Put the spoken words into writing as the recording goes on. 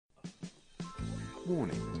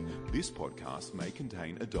Warning, this podcast may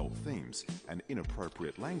contain adult themes and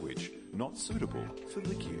inappropriate language not suitable for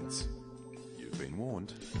the kids. You've been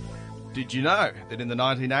warned. Did you know that in the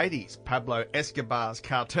 1980s, Pablo Escobar's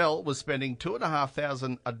cartel was spending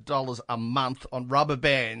 $2,500 a month on rubber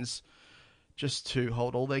bands just to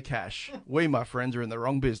hold all their cash? We, my friends, are in the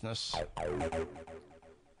wrong business.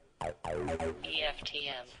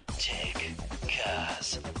 EFTM. Tech,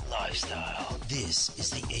 cars, lifestyle. This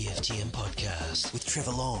is the EFTM podcast with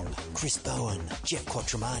Trevor Long, Chris Bowen, Geoff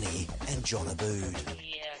Quattromani, and John Abood.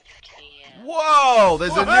 EFTM. Whoa!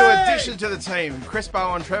 There's a new addition to the team. Chris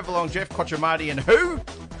Bowen, Trevor Long, Geoff Quattromani, and who?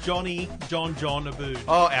 John Abood.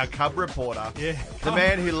 Oh, our cub reporter. Yeah. The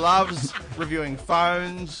man who loves reviewing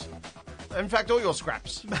phones. In fact, all your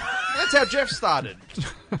scraps. That's how Geoff started.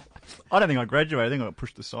 I don't think I graduated. I think I got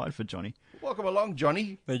pushed aside for Johnny. Welcome along,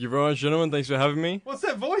 Johnny. Thank you very much, gentlemen. Thanks for having me. What's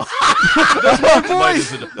that voice? That's my voice.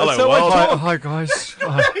 Hello, world. Hi, guys.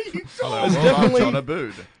 Hello, It's well, definitely- I'm John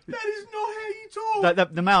Abood. That is not how you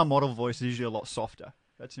talk. The male model voice is usually a lot softer.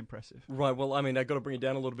 That's impressive. Right, well, I mean, I got to bring it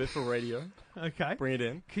down a little bit for radio. Okay. Bring it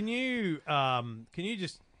in. Can you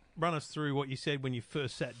just run us through what you said when you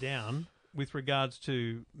first sat down with regards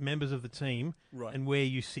to members of the team Right. and where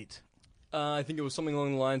you sit? I think it was something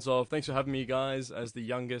along the lines of, thanks for having me, guys, as the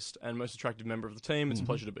youngest and most attractive member of the team. It's a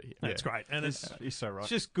pleasure to be here. That's great. And He's so right. it's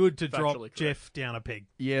just good to drop Factually correct. Jeff down a peg.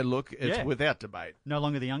 Yeah, look, it's Yeah. without debate. No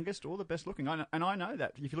longer the youngest or the best looking. I know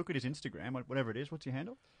that. If you look at his Instagram, whatever it is, what's your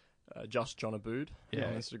handle? Just John Abood Yeah.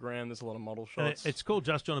 on Instagram. There's a lot of model And shots. it's called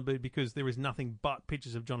Just John Abood because there is nothing but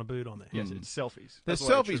pictures of John Abood on there. Yes, it's selfies. There's That's the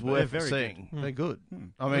way it selfies should be. worth They're very seeing. They're good.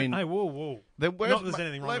 I mean, Hey, whoa. they're worth. Not that there's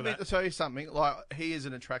anything wrong Let with me tell you something. Like, he is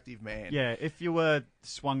an attractive man. Yeah, if you were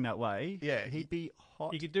swung that way, Yeah. he'd be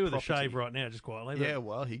hot. You could do with property. a shave right now, just quietly. But, Yeah,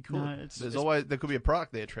 well, he could. No, there could be a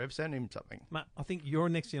product there, Trev. Send him something. Matt, I think you're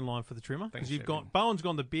next in line for the trimmer Thanks, because you've Devon. got Bowen's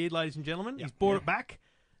gone the beard, ladies and gentlemen. He's brought it back,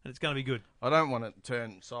 and it's going to be good. I don't want to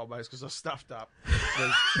turn sideways because I stuffed up.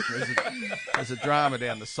 There's a drama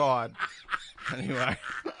down the side. Anyway,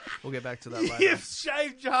 we'll get back to that later. You've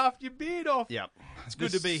shaved half your beard off. Yep. It's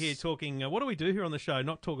good to be here talking. What do we do here on the show?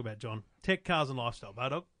 Not talk about John. Tech, cars, and lifestyle,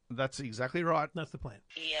 Bodog. That's exactly right. That's the plan.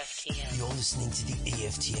 EFTM. You're listening to the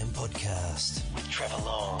EFTM podcast with Trevor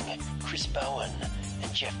Long, Chris Bowen,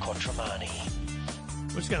 and Geoff Quattromani.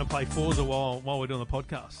 We're just going to play Forza while we're doing the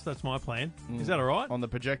podcast. That's my plan. Is that all right? On the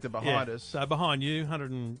projector behind us. So behind you,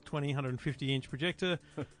 120, 150-inch projector,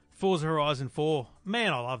 Forza Horizon 4.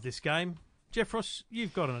 Man, I love this game. Jeff Ross,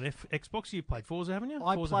 you've got an Xbox. You've played Forza, haven't you?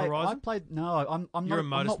 Forza Horizon. I'm You're not. a I'm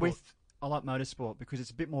not motorsport. with. I like motorsport because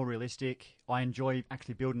it's a bit more realistic. I enjoy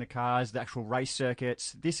actually building the cars, the actual race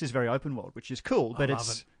circuits. This is very open world, which is cool. But love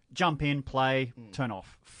it's it. jump in, play, turn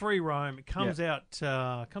off. Free roam. It comes out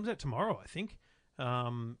tomorrow, I think.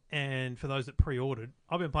 And for those that pre-ordered,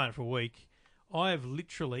 I've been playing it for a week. I have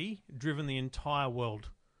literally driven the entire world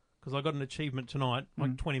because I got an achievement tonight,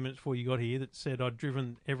 like 20 minutes before you got here, that said I'd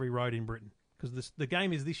driven every road in Britain because the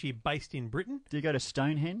game is this year based in Britain. Do you go to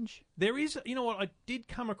Stonehenge? There is, you know what? I did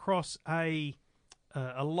come across a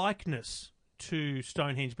likeness to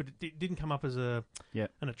Stonehenge, but it didn't come up as an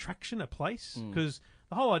attraction, a place, because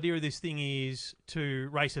the whole idea of this thing is to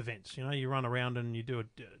race events. You know, you run around and you do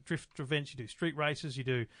drift events, you do street races, you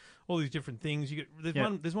do all these different things.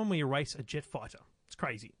 There's one where you race a jet fighter. It's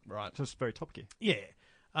crazy. Right. So it's very Top Gear. Yeah.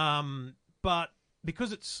 But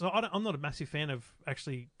because I'm not a massive fan of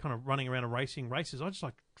actually kind of running around and racing races. I just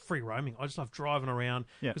like free roaming. I just love driving around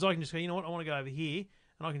because I can just go, you know what, I want to go over here.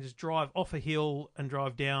 And I can just drive off a hill and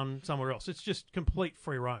drive down somewhere else. It's just complete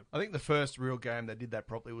free roam. I think the first real game that did that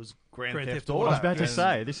properly was Grand Grand Theft Theft Auto. Auto. I was about to And-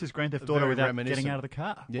 say, this is Grand Theft Auto Very without reminiscent. getting out of the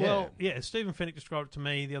car. Yeah. Well, yeah, Stephen Fennick described it to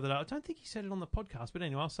me the other day. I don't think he said it on the podcast, but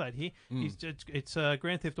anyway, I'll say it here. It's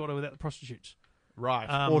Grand Theft Auto without the prostitutes.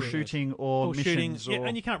 Right. Or shooting or shooting. missions. Yeah, or...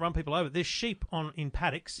 and you can't run people over. There's sheep in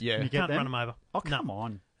paddocks. Yeah. You You get can't them? run them over. Oh, No. come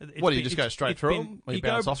on. What, do you just go straight through them? Or you You go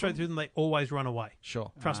bounce off straight them? through them. They always run away.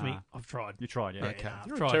 Sure. Trust me, I've tried. You tried, yeah. Okay. I've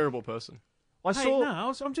You're tried. a terrible person. I Hey, saw,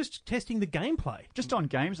 no, I'm just testing the gameplay. just on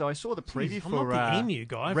games though, I saw the preview I'm for not the emu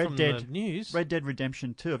guy Red from Dead the news. Red Dead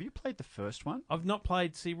Redemption 2. Have you played the first one? I've not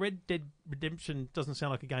played. See, Red Dead Redemption doesn't sound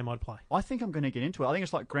like a game I'd play. I think I'm going to get into it. I think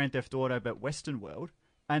it's like Grand Theft Auto but Western world.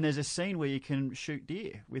 And there's a scene where you can shoot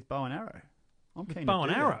deer with bow and arrow. I'm keen bow to and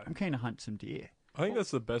do that. arrow? I'm keen to hunt some deer. I think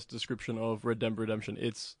that's the best description of Red Dead Redemption.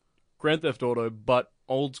 It's Grand Theft Auto, but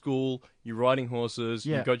old school. You're riding horses.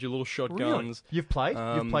 Yeah. You've got your little shotguns. You've played?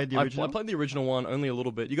 You've played the original? I played the original one only a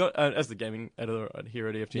little bit. You got as the gaming editor here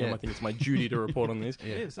at EFTM, Yeah. I think it's my duty to report on these.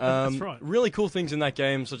 Yes, that's right. Really cool things in that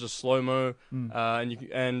game, such as slow mo,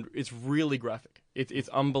 and it's really graphic. it's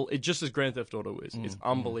it just as Grand Theft Auto is. It's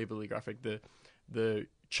unbelievably graphic. The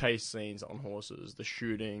chase scenes on horses, the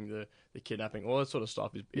shooting, the kidnapping, all that sort of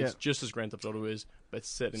stuff. It's just as Grand Theft Auto is, but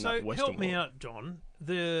set in that Western So help me world. out, John.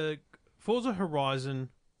 The Forza Horizon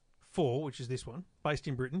 4, which is this one, based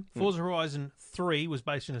in Britain. Forza Horizon 3 was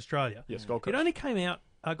based in Australia. Yes, Gold Coast. It only came out,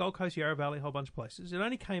 Gold Coast, Yarra Valley, a whole bunch of places. It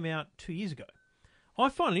only came out 2 years ago. I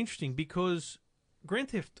find it interesting because Grand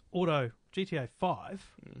Theft Auto GTA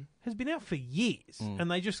 5 has been out for years, and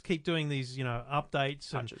they just keep doing these,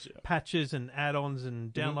 updates and patches and add-ons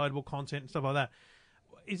and downloadable content and stuff like that.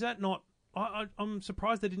 Is that not... I'm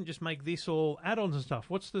surprised they didn't just make this all add-ons and stuff.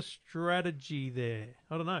 What's the strategy there?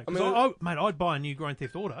 I don't know. Mate, I'd buy a new Grand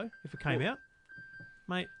Theft Auto if it came out.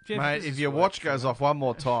 Mate, Geoff, Mate, if your watch goes off one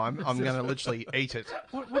more time, I'm going to literally eat it.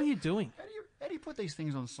 What are you doing? How do you put these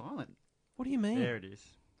things on silent? What do you mean? There it is.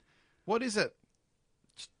 What is it?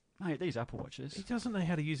 Mate, these Apple Watches. He doesn't know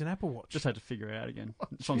how to use an Apple Watch. Just had to figure it out again.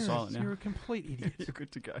 It's on silent now. You're a complete idiot. You're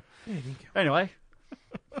good to go. There you go. Anyway,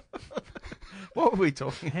 What were we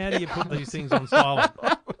talking about? How do you put these things on silent?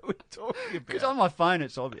 What were we talking because about? on my phone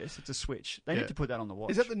it's obvious. It's a switch. They Yeah. need to put that on the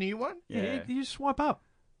watch. Is that the new one? Yeah. You just swipe up.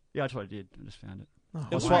 Yeah, that's what I did. I just found it. Oh,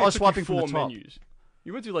 I was Why? It took you swiping from the 4 top. menus.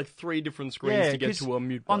 You went through like 3 different screens to get 'cause to a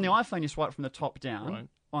mute on button. the iPhone you swipe from the top down. Right.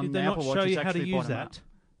 On Did the they not Apple Watch show it's you how to actually use bottom that? up.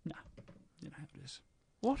 No. You know how it is.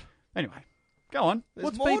 What? Anyway, go on. There's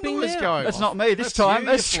What's more beeping noise now? going That's off. not me this That's time. you,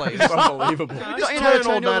 That's you please. It's unbelievable. You Just know how to turn all turn yours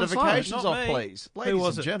on silent. notifications Not off, me. please. Who Ladies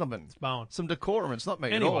was and it? gentlemen. Bowen. Some decorum. It's not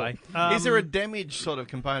me Anyway, at all. Is there a damage sort of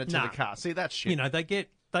component to Nah. the car? See, that's shit.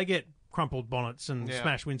 They get crumpled bonnets and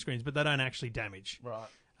smashed windscreens, but they don't actually damage. Right.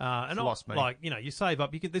 And lost me. you save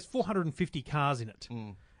up. There's 450 cars in it,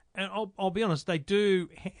 and I'll be honest, they do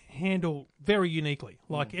handle very uniquely.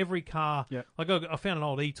 Like every car, Yeah. like I found an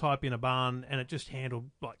old E-Type in a barn, and it just handled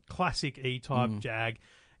like classic E-Type Jag.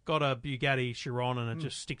 Got a Bugatti Chiron, and it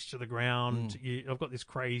just sticks to the ground. I've got this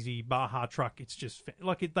crazy Baja truck. It's just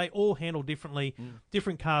they all handle differently.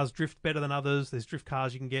 Different cars drift better than others. There's drift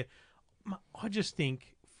cars you can get. I just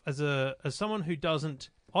think as someone who doesn't.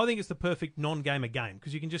 I think it's the perfect non-gamer game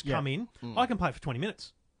because you can just come in. I can play it for 20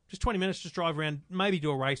 minutes. Just 20 minutes, just drive around, maybe do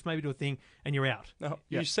a race, maybe do a thing, and you're out. Now,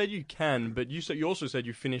 you said you can, but you also said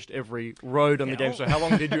you finished every road on the game. So how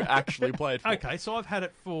long did you actually play it for? Okay, so I've had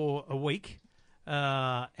it for a week,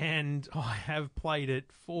 and I have played it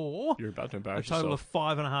for You're about to a embarrass total yourself.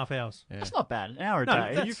 of 5.5 hours. That's not bad. An hour a No, day.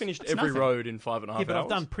 that's- You finished that's every nothing. road in 5.5 hours? Yeah, but I've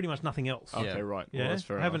done pretty much nothing else. Okay, Yeah. right. Yeah, Well, that's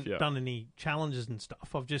fair I haven't enough. Yeah. done any challenges and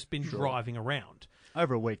stuff. I've just been driving around.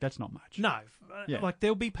 Over a week, that's not much. No, Yeah. like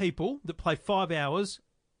there'll be people that play 5 hours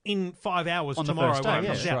in 5 hours On the tomorrow first when day, it yeah.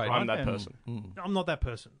 comes out. Right. I'm Right? that person. I'm not that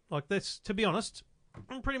person. Like this, to be honest,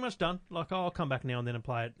 I'm pretty much done. Like I'll come back now and then and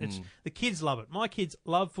play it. It's the kids love it. My kids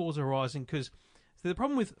love Forza Horizon because the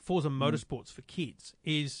problem with Forza Motorsports for kids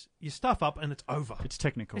is you stuff up and it's over. It's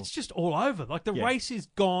technical. It's just all over. Like the Yeah. race is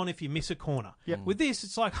gone if you miss a corner. Yep. With this,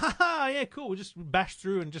 it's like, ha, yeah, cool. We'll just bash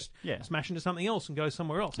through and just Yeah. smash into something else and go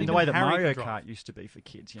somewhere else. and the Even way that Harry Mario can drive. Kart used to be for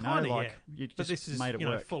kids, you know, Kinda, like yeah. you But just this is made it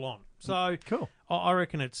work. full on. So Cool. I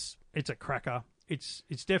reckon it's a cracker. It's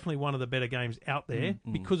definitely one of the better games out there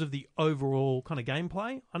because of the overall kind of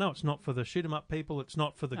gameplay. I know it's not for the shoot 'em up people. It's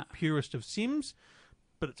not for the purest of sims,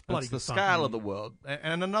 but it's bloody It's the good fun. scale of the world.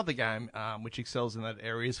 And another game which excels in that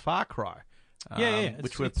area is Far Cry. Yeah.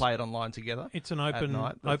 Which we've played online together. It's an at open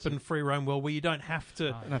night. That's open free roam world where you don't have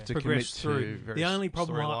to have to progress commit to through. various The only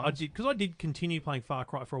problem I storylines. did, because I did continue playing Far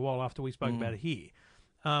Cry for a while after we spoke about it here.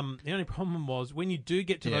 The only problem was when you do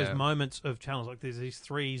get to those moments of challenge, like there's these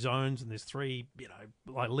 3 zones and there's 3,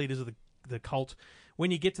 like leaders of the cult.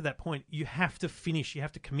 When you get to that point, you have to finish. You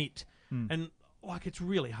have to commit, and like it's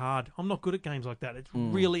really hard. I'm not good at games like that. It's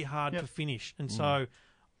really hard to finish, and so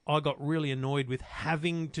I got really annoyed with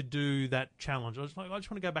having to do that challenge. I was like, I just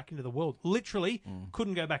want to go back into the world. Literally,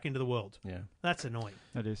 couldn't go back into the world. Yeah. That's annoying.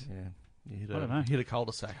 That is. Yeah. You hit I don't know. hit a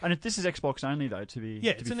cul-de-sac. And this is Xbox only, though, to be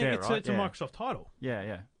Yeah, to it's be a fair, right? it's a Microsoft title.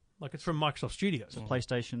 Yeah. Like it's from Microsoft Studios.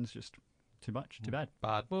 PlayStation's just too much, too bad.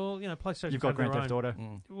 But Well, PlayStation. You've got Grand Theft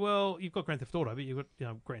Auto. Well, you've got Grand Theft Auto, but you've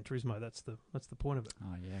got Gran Turismo. That's the point of it.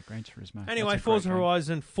 Oh yeah, Gran Turismo. Anyway, That's a Forza great game.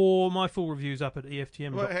 Horizon 4. My full review's up at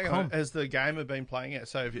EFTM.com. well, hang on. Has the gamer been playing it?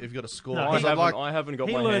 So have you got a score? No, I he- haven't got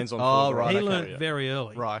he my learned- hands on Oh, Forza right, He Horizon learned yet. very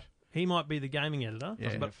early. Right. He might be the gaming editor,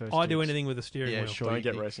 Yeah. but First I do dibs. anything with the steering Yeah, wheel. sure. Don't you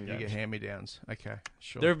get get racing You get games. hand-me-downs. Okay,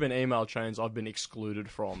 sure. There have been email chains I've been excluded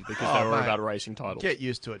from because Oh, they were mate. about racing titles. Get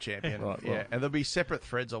used to it, champion. Right, yeah, well. and there'll be separate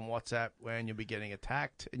threads on WhatsApp when you'll be getting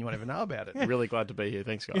attacked, and you won't even know about it. Really glad to be here.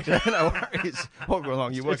 Thanks, guys. No worries. Walk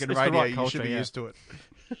along. You work in it's the radio. right You culture, should be yeah. used to it.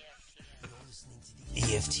 You're listening to the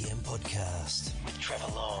EFTM Podcast with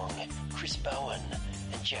Trevor Long, Chris Bowen,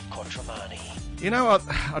 and Geoff Quattromani. You know what?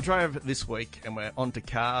 I drove this week and we're onto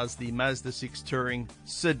cars, the Mazda 6 Touring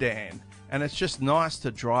sedan. And it's just nice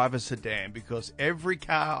to drive a sedan because every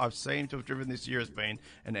car I've seen to have driven this year has been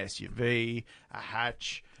an SUV, a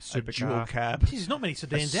hatch, a dual cab. There's not many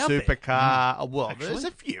sedans out there. Supercar. Well, Actually. there's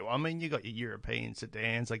a few. I mean, you got your European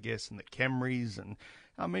sedans, I guess, and the Camrys, and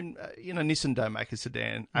I mean, Nissan don't make a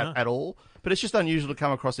sedan at all. But it's just unusual to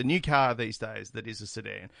come across a new car these days that is a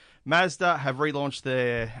sedan. Mazda have relaunched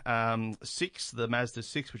their 6, the Mazda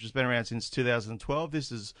 6, which has been around since 2012.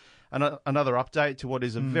 This is another update to what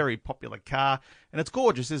is a very popular car, and it's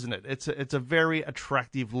gorgeous, isn't it? It's a very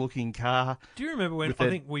attractive looking car. Do you remember when I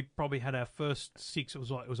think we probably had our first 6? It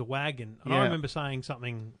was a wagon, and I remember saying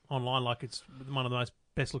something online like it's one of the most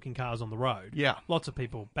best looking cars on the road. Yeah, lots of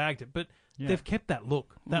people bagged it, but they've kept that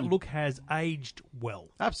look. That look has aged well.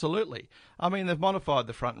 Absolutely. I mean, they've modified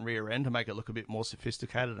the front and rear end to make it look a bit more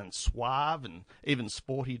sophisticated and suave and even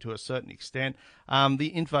sporty to a certain extent.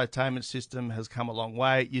 The infotainment system has come a long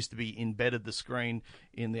way. It used to be embedded the screen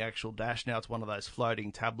in the actual dash. Now it's one of those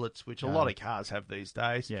floating tablets, which a lot of cars have these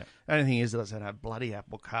days. Yeah. The only thing is it doesn't have bloody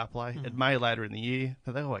Apple CarPlay. It may later in the year.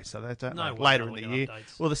 But they always say that, don't they? Later in the year.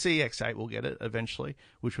 Updates. Well, the CX-8 will get it eventually,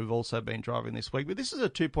 which we've also been driving this week. But this is a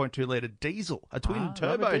 2.2-litre diesel, a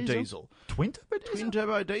twin-turbo diesel. Twin-turbo diesel?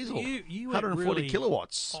 Twin-turbo diesel. You 140 really,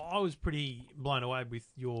 kilowatts. I was pretty blown away with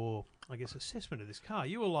your, I guess, assessment of this car.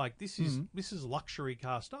 You were like, this is luxury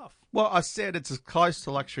car stuff. Well, I said it's as close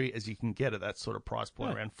to luxury as you can get at that sort of price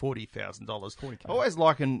point, around $40,000. I always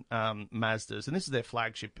liken Mazdas, and this is their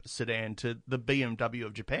flagship sedan, to the BMW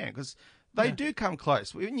of Japan, because they do come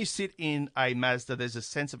close. When you sit in a Mazda, there's a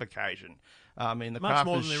sense of occasion. I mean, the much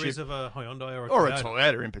more than there is of a Hyundai or a Toyota. Toyota. Or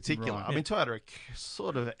a Toyota in particular. Right. I mean, Toyota are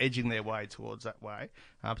sort of edging their way towards that way,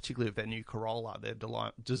 particularly with their new Corolla. Their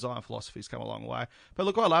design philosophy's come a long way. But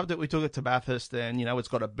look, I loved it. We took it to Bathurst, and, it's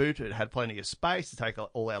got a boot. It had plenty of space to take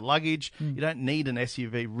all our luggage. You don't need an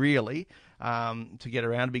SUV, really, to get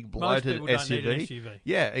around a big bloated Most people SUV. don't need an SUV.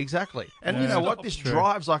 Yeah, exactly. And you know what? This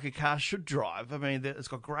drives like a car should drive. I mean, it's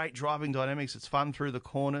got great driving dynamics. It's fun through the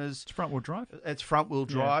corners. It's front-wheel drive? It's front-wheel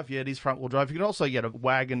drive. Yeah, it is front-wheel drive. You can also get a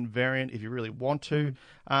wagon variant if you really want to.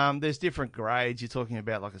 There's different grades. You're talking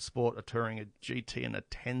about like a Sport, a Touring, a GT, and a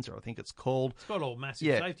Tenza, I think it's called. It's got all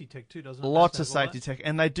massive safety tech too, doesn't it? Lots of safety tech.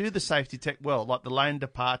 And they do the safety tech well, like the lane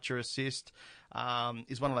departure assist.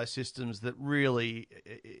 Is one of those systems that really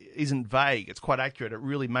isn't vague. It's quite accurate. It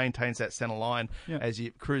really maintains that centre line as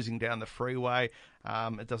you're cruising down the freeway.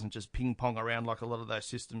 It doesn't just ping-pong around like a lot of those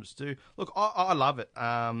systems do. Look, I love it.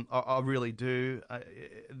 I really do.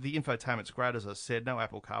 The infotainment's great, as I said. No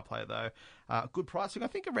Apple CarPlay, though. Good pricing. I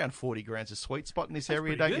think around 40 grand's a sweet spot in this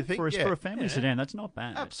area, don't you think? For a family sedan, that's not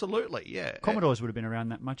bad. Absolutely, yeah. Commodores would have been around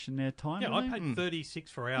that much in their time. Yeah, I paid 36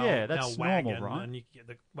 for our, that's our wagon, normal, right? and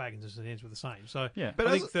the wagons and sedans were the same. So but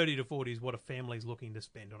I think 30 to 40 is what a family's looking to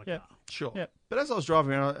spend on a car. Sure. Yeah. But as I was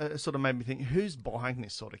driving around, it sort of made me think, who's buying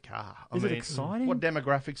this sort of car? Is it exciting? What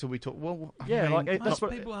demographics are we talking? Well, most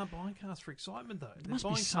people aren't buying cars for excitement, though. They're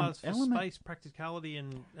buying cars for space, practicality,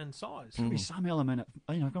 and size. There must be some element of,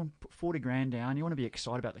 I've gone put 40 grand down, you want to be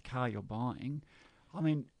excited about the car you're buying. I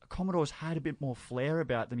mean, Commodores had a bit more flair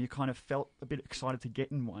about them. You kind of felt a bit excited to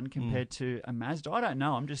get in one compared to a Mazda. I don't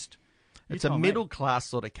know. It's a middle-class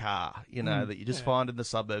sort of car, that you just find in the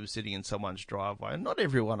suburbs sitting in someone's driveway. And not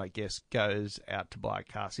everyone, I guess, goes out to buy a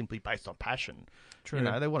car simply based on passion. True.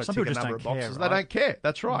 They want to Some tick a people number of just don't boxes. care, They don't care.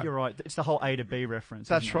 That's right. You're right. It's the whole A to B reference.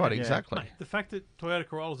 That's right, exactly. Mate, the fact that Toyota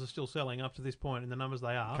Corollas are still selling up to this point in the numbers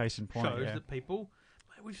they are Case in point, shows that people,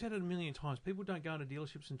 we've said it a million times, people don't go into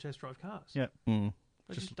dealerships and test drive cars. Yeah.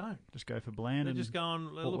 They just don't. Just go for bland. They're just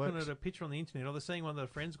going, they're looking at a picture on the internet, or they're seeing one that a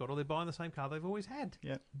friend's got, or they're buying the same car they've always had.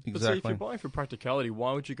 Yeah, exactly. But see, if you're buying for practicality,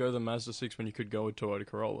 why would you go the Mazda 6 when you could go with Toyota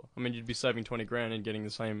Corolla? I mean, you'd be saving 20 grand and getting the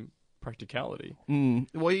same practicality.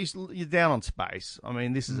 Well, you're down on space. I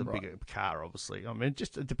mean, this is a bigger car, obviously. I mean,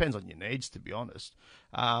 it depends on your needs, to be honest.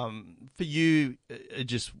 For you, it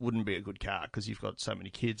just wouldn't be a good car because you've got so many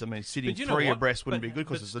kids. I mean, sitting three abreast wouldn't be good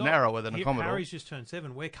because it's narrower than a Commodore. Harry's just turned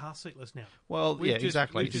 7. We're car seatless now. Well,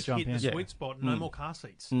 exactly. We've just hit the sweet spot. No more car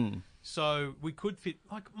seats. So we could fit,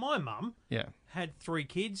 like my mum had 3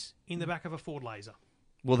 kids in the back of a Ford Laser.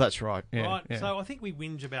 Well, that's right. Yeah, right. Yeah. So I think we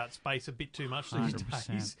whinge about space a bit too much these 100%.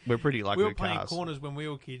 days. We're pretty lucky. We were playing corners when we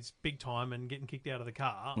were kids, big time, and getting kicked out of the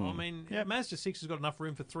car. I mean, Mazda 6 has got enough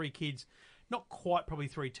room for 3 kids. Not quite, probably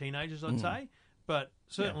 3 teenagers, I'd say. But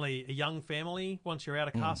certainly a young family, once you're out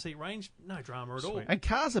of car seat range, no drama at all. And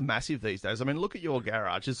cars are massive these days. I mean, look at your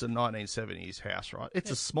garage. It's a 1970s house, right?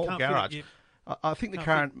 It's a small garage. I think the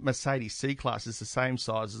current Mercedes C-Class is the same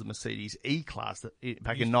size as the Mercedes E-Class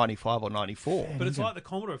back in 95 or 94. But it's like the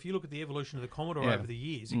Commodore. If you look at the evolution of the Commodore over the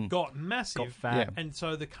years, it got massive. Got fat. And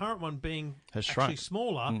so the current one being Has actually shrunk.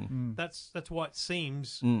 smaller, that's why it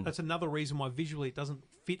seems... That's another reason why visually it doesn't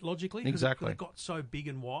fit logically. Exactly. It got so big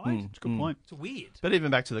and wide. It's a good point. It's weird. But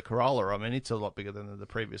even back to the Corolla, I mean, it's a lot bigger than the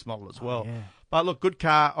previous model as well. yeah. But look, good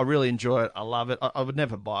car. I really enjoy it. I love it. I would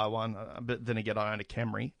never buy one. But then again, I own a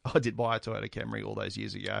Camry. I did buy a Toyota Camry all those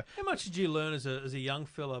years ago. How much did you learn as a young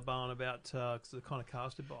fella, Bowen, about the kind of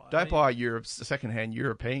cars to buy? Don't buy second-hand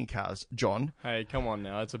European cars, John. Hey, come on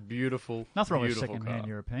now. It's a beautiful, Nothing wrong with a beautiful second-hand car.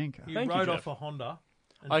 European car. You Thank you, rode Jeff. off a Honda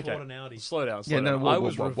and Okay, bought an Audi. slow down. Yeah, no, down. whoa, I whoa,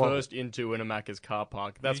 was whoa, whoa. reversed into an Amaka's car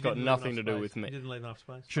park. That's You got didn't leave nothing to enough do space. with me. You didn't leave enough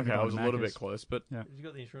space. Shouldn't Okay, have I was a gone little Macca's. bit close, but Yeah. Did you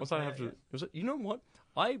got the insurance? what's that have to? Was it? You know what?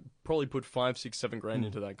 I probably put 5, 6, 7 grand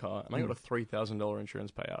into that car, and I got a $3,000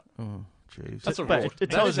 insurance payout. Oh, jeez. That's a But rort. it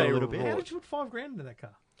That tells is you a little bit. How rort. did you put $5,000 into that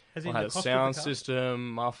car? As in I had the a cost of sound the car?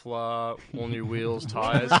 system, muffler, all new wheels,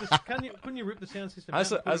 tires. Couldn't you rip the sound system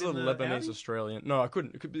As out a, and as put a it in the Lebanese Audi? Australian, no, I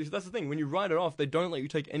couldn't. That's the thing. When you write it off, they don't let you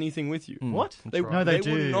take anything with you. What? They, No, they would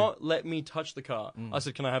do. not let me touch the car. I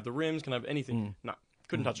said, "Can I have the rims? Can I have anything?" No,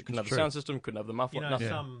 couldn't touch it. Couldn't have the sound system. Couldn't have the muffler. You know, nothing.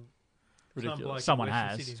 some Ridiculous. bloke in Someone Western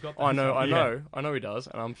has. Sydney's got I know, that. I know he does,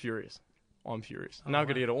 and I'm furious. I'm furious. Oh, Now I've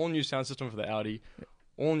got to get an all new sound system for the Audi,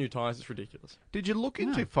 all new tires. It's ridiculous. Did you look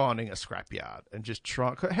into finding a scrapyard and just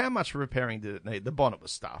try? How much repairing did it need? The bonnet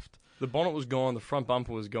was stuffed. The bonnet was gone, the front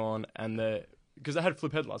bumper was gone, and because they had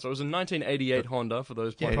flip headlights. So it was a 1988 Honda for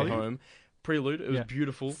those playing at Yeah. home. Prelude. It was Yeah.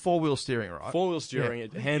 beautiful. 4-wheel steering, right? 4-wheel steering.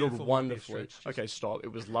 It handled Beautiful wonderfully. one-piece stretch. Okay, stop.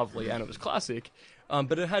 It was lovely and it was classic.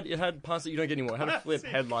 But it had parts that you don't get anymore. It had a flip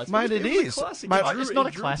headlights. Mate, it was is. a classic. Mate, it's not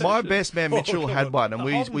a classic. My best man Mitchell had one, and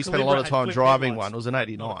we Holden spent a lot of Calibra time had flip driving headlights. one. It was an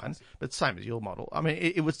 '89, but same as your model. I mean,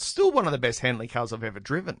 it was still one of the best handling cars I've ever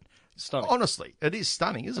driven. Stunning. Honestly, it is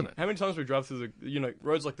stunning, isn't it? How many times we drive through the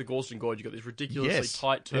roads like the Galston Gorge? You got these ridiculously Yes.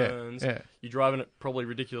 tight Yeah, turns. yeah. You're driving at probably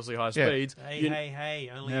ridiculously high Yeah. speeds. Hey, You- hey,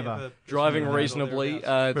 only Never. ever Driving or reasonably, thereabouts.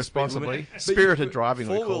 the speed Responsibly. limit. But Spirited driving,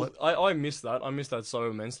 we call it. I miss that. I miss that so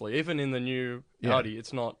immensely. Even in the new Yeah. Audi,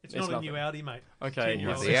 it's not. It's not a nothing. new Audi, mate. Okay, It's a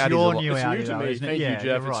 10-year-old. The It's Audi's a your lot- new It's Audi, new to though, me. isn't it? Thank Yeah, you, Jeff.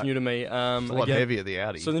 you're It's right. new to me. It's a lot again, heavier, the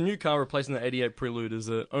Audi. So the new car replacing the 88 Prelude is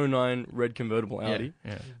a 09 red convertible Audi.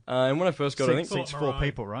 yeah. And when I first got it, I think Seats Maroon. 4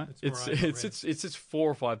 people, right? it's maroon, it's 4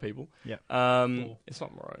 or 5 people. Yeah. Four. It's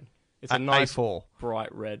not maroon. It's a nice A4.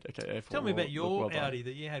 bright red. Okay, A4. Tell me about your well done. Audi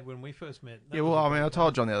that you had when we first met. That Yeah, was well, a I mean, I great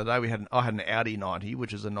told John the other day I had an Audi 90,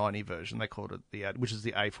 which is a 90 version. They called it the Audi, which is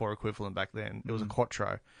the A4 equivalent back then. It was a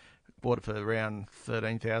Quattro. Bought it for around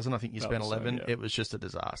 13,000. I think you That spent was so, 11. yeah. It was just a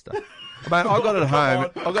disaster. Mate, I got it home.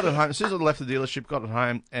 As soon as I left the dealership, got it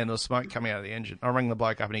home, and there was smoke coming out of the engine. I rang the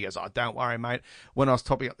bloke up, and he goes, "Oh, don't worry, mate. When I was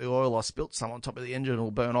topping up the oil, I spilt some on top of the engine. It'll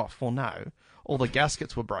burn off." Well, no, all the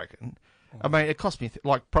gaskets were broken. I mean, it cost me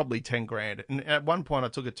probably 10 grand. And at one point, I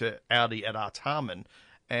took it to Audi at Artarmon,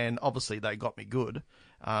 and obviously they got me good.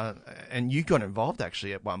 And you got involved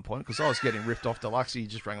actually at one point because I was getting ripped off deluxe. You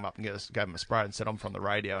just rang them up and gave them a spray and said, "I'm from the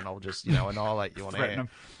radio and I'll just annihilate you on Threaten air." them.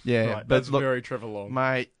 Yeah, Right, but That's look, very Trevor Long.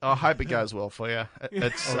 mate, I hope it goes well for you.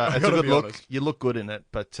 It's I it's a gotta good be look. honest. You look good in it,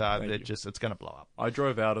 but you. it's going to blow up. I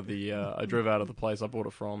drove out of the place I bought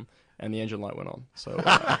it from, and the engine light went on. So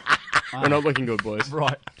we're not looking good, boys.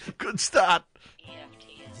 Right. Good start.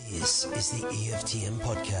 EFTM. This is the EFTM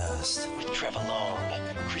podcast with Trevor Long,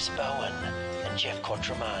 Chris Bowen, and Geoff I know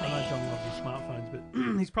Quattromani. John loves his smartphones,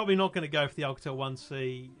 but he's probably not going to go for the Alcatel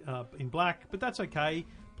 1C in black, but that's okay.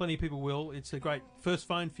 Plenty of people will. It's a great first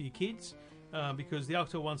phone for your kids because the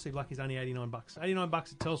Alcatel 1C black is only $89. $89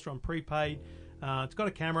 at Telstra on prepaid. It's got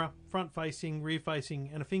a camera, front-facing, rear-facing,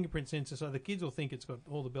 and a fingerprint sensor, so the kids will think it's got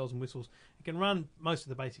all the bells and whistles. It can run most of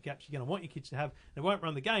the basic apps you're going to want your kids to have. It won't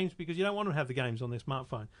run the games because you don't want them to have the games on their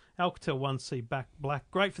smartphone. Alcatel 1C black.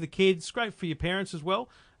 Great for the kids, great for your parents as well.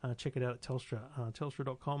 Check it out at Telstra,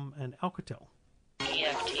 telstra.com and Alcatel.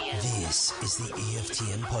 EFTM. This is the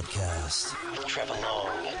EFTM podcast with Trevor Long,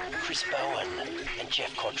 Chris Bowen, and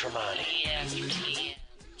Geoff Quattromani. EFTM.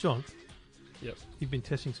 John, Yep. you've been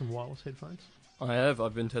testing some wireless headphones. I have.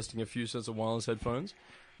 I've been testing a few sets of wireless headphones,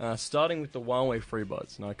 starting with the Huawei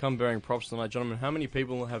FreeBuds. Now, I come bearing props tonight, gentlemen. How many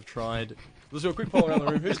people have tried... Let's do a quick poll around the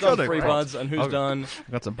room. Who's done Got it, FreeBuds and who's I've done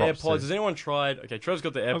got some props AirPods? too. Has anyone tried... Okay, Trev's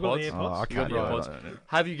got the AirPods. I've got the AirPods. Oh, I You got can't the do AirPods. it.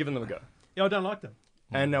 Have you given them a go? Yeah, I don't like them.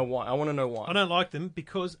 And now why? I want to know why. I don't like them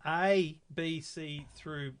because A, B, C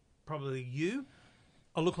through probably you,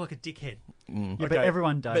 I look like a dickhead. Yeah, but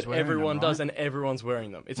everyone does. But wearing everyone them, does, right? and everyone's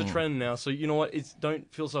wearing them. It's a trend now, so you know what?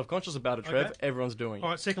 Don't feel self-conscious about it, Trev. Okay. Everyone's doing it. All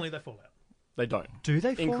right, secondly, they fall out. They don't. Do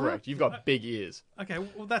they fall Incorrect. out? You've got big ears. Okay,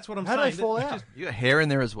 well, that's what I'm How saying. do they fall That- out? You got hair in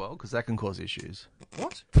there as well, because that can cause issues.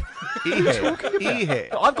 What? Ear hair. Ear hair.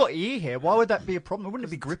 I've got ear hair. Why would that be a problem?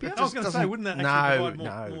 Wouldn't it be grippier? I was going to say, wouldn't that actually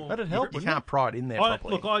provide more... That'd help. You wouldn't can't pry it in there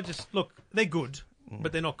properly. Look, they're good,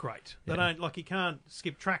 but they're not great. They don't, like, you can't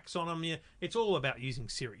skip tracks on them. It's all about using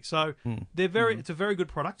Siri. So it's a very good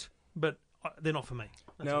product, but they're not for me.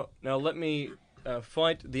 Now let me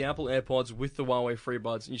fight the Apple AirPods with the Huawei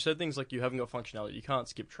FreeBuds. And you said things like you haven't got functionality. You can't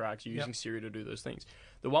skip tracks. You're using Siri to do those things.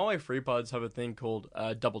 The Huawei FreeBuds have a thing called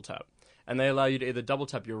double tap. And they allow you to either double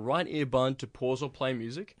tap your right earbud to pause or play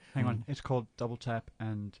music. Hang on, it's called double tap,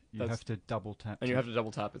 and you have to double tap. And you have to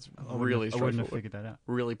double tap. It's I really wouldn't straightforward. have figured that out.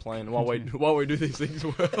 Really plain. Huawei do these things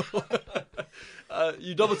well.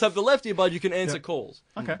 You double tap the left earbud, you can answer calls.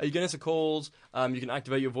 Okay. You can answer calls. You can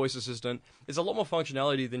activate your voice assistant. It's a lot more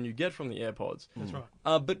functionality than you get from the AirPods. That's right.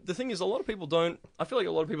 But the thing is, a lot of people don't. I feel like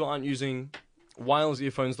a lot of people aren't using wireless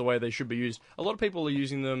earphones the way they should be used. A lot of people are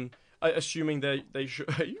using them, assuming they should.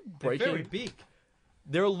 Are you breaking? They're very big.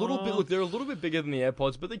 They're a little bit. Look, they're a little bit bigger than the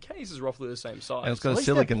AirPods, but the case is roughly the same size. And it's got a At least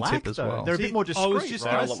they're silicon black, tip as though. well. They're a bit more discreet. I was just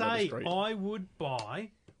right? going A to lot more say, discreet. I would buy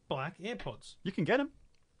black AirPods. You can get them.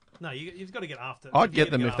 No, you've got to get after. I'd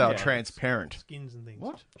get them if they were after transparent. skins and things.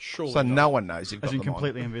 What? Surely So not. no one knows you've got As in them on.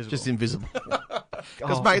 completely invisible. Just invisible.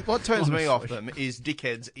 Because, Oh, mate, what turns me off honestly. them is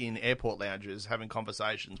dickheads in airport lounges having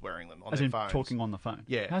conversations wearing them on As their in phones. talking on the phone.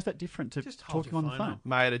 Yeah. How's that different to Just hold talking your on the phone phone? up.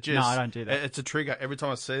 Mate, it just... No, I don't do that. It's a trigger. Every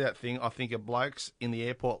time I see that thing, I think of blokes in the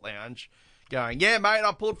airport lounge going, yeah, mate,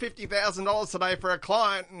 I pulled $50,000 today for a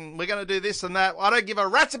client, and we're going to do this and that. I don't give a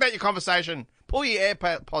rat's about your conversation. Pull your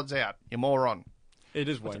AirPods out, you moron. It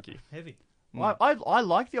is wanky. Heavy. I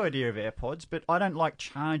like the idea of AirPods, but I don't like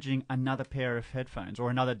charging another pair of headphones or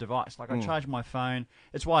another device. Like, I charge my phone.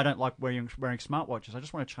 It's why I don't like wearing smartwatches. I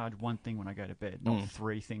just want to charge one thing when I go to bed, not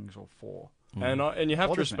three things or four. And you have to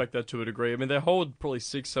Bothers me. respect that to a degree. I mean, they hold probably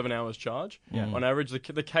 6-7 hours charge. Yeah. On average,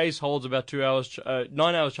 the case holds about 2 hours,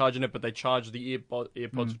 9 hours charge in it, but they charge the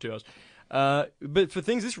earpods for 2 hours. But for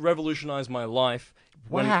things, this revolutionized my life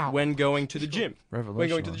when going to the gym. When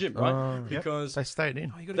going to the gym, right? Because They stayed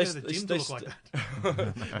in. Oh, you got to go to the gym to look like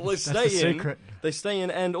that. well, they stay the in. secret. They stay in,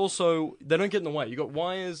 and also they don't get in the way. You got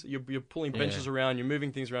wires. You're pulling benches around. You're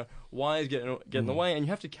moving things around. Wires get in the way, and you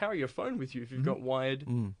have to carry your phone with you if you've got wired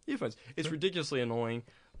earphones. It's ridiculously annoying.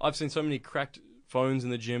 I've seen so many cracked phones in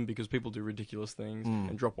the gym because people do ridiculous things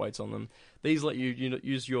and drop weights on them. These let you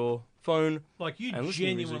use your phone. Like, you And listen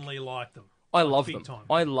to music. genuinely like them. I Like, love big them. time.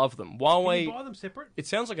 I love them. Can Huawei. you buy them separate? It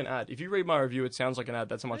sounds like an ad. If you read my review, it sounds like an ad.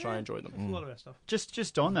 That's how much I enjoy them. That's a lot of our stuff.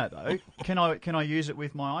 Just on that though, can I use it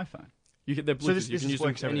with my iPhone? They're Bluetooth. So this you can use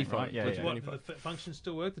works them with any everything, phone. right? Yeah, Bluetooth yeah. with any What, phone. the functions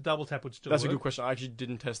still work? The double tap would still That's work? a good question. I actually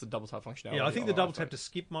didn't test the double tap functionality. Yeah, I think on the my double iPhone. tap to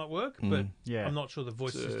skip might work, but Yeah. I'm not sure the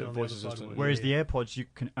voice It's a system on the voice other side assistant. would. Whereas the AirPods, you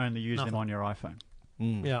can only use them Nothing. on your iPhone.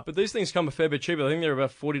 Yeah. But these things come a fair bit cheaper. I think they're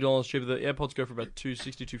about $40 cheaper. The AirPods go for about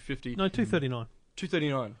 $260, $250. No, $239.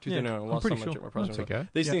 $239. I'm Last pretty time I sure. checked my price. That's on it. okay.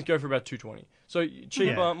 These things go for about $220. So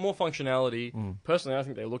cheaper, Yeah. more functionality. Personally, I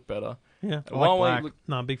think they look better. Yeah. I like black.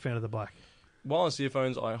 No, I'm a big fan of the black. Wireless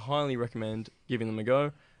earphones, I highly recommend giving them a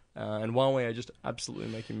go. And Huawei are just absolutely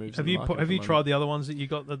making moves. Have in the you market have at the you moment. tried the other ones that you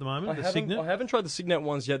got at the moment? I The haven't, Signet? I haven't tried the Signet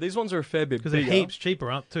ones yet. These ones are a fair bit Because bigger. they're heaps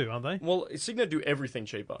cheaper, aren't they? Well, Signet do everything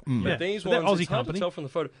cheaper. Yeah, But these but they're ones, Aussie it's hard company. to tell from the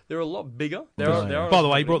photo. They're a lot bigger. They're Yeah. a By the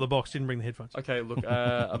way, Aussie he brought company. the box, didn't bring the headphones. Okay, look,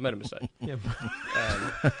 I've made a mistake. Yeah.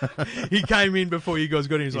 Um, He came in before you guys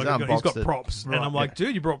got in. He's like, he's got unboxed it. props. Right, and I'm like,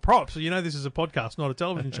 dude, you brought props. So you know this is a podcast, not a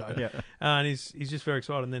television show. Yeah. And he's just very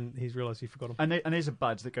excited. And then he's realised he forgot them. And these are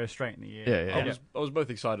buds that go straight in the ear. Yeah. I was both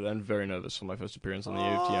excited and very nervous for my first appearance on the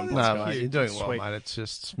EFTM No, podcast. mate, you're doing well, Sweet. mate. It's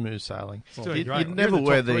just smooth sailing. doing You'd, great. you'd You're never in the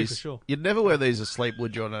wear top three these. for sure. You'd never wear these asleep,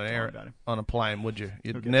 would you, on an about it. on a plane? Would you?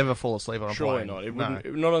 You'd Okay. never fall asleep on a Surely plane. not. It No.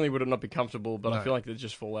 wouldn't. Not only would it not be comfortable, but I No. feel like they'd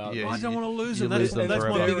just fall out. Yeah, I don't want to lose you them. lose them That's my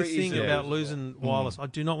forever. biggest thing Very about easily. losing wireless. I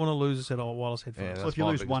do not want to lose a set of wireless headphones. Yeah, So that's if you my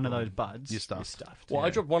lose biggest one of problem. those buds, You're stuffed. stuffed. Well, I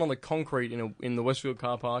dropped one on the concrete in the Westfield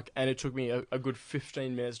car park, and it took me a good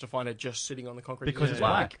 15 minutes to find it just sitting on the concrete Because it's it's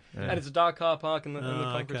black, Yeah. and it's a dark car park, and the Oh,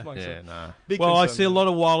 concrete's okay. black. Yeah, So no. big Well, I concern see a there. lot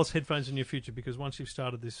of wireless headphones in your future because once you've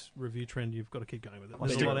started this review trend, you've got to keep going with it. I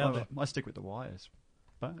There's stick, a lot out there. I stick with the wires.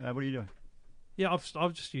 But what are you doing? Yeah,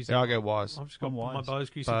 I've just used Yeah, it. I go wise. I've just got I'm my wise. Bose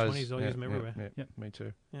Bose, QC20s. I yeah, use them everywhere. Yeah, Yep. me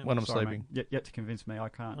too. Yeah. When I'm Sorry, sleeping. mate. Yet to convince me, I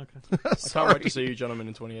can't. Okay. I can't wait to see you gentlemen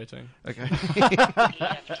in 2018. Okay.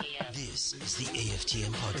 EFTM. This is the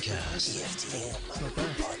EFTM podcast.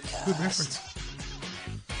 EFTM Good reference.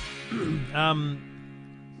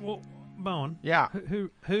 Well, Bowen. Yeah. Who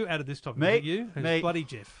added this topic? Me. Was it you? It was Me. bloody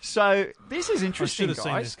Jeff. So this is I should interesting, have seen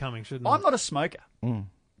guys. this coming, shouldn't I? I'm not a smoker. Mm.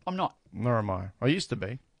 I'm not. Nor am I. I used to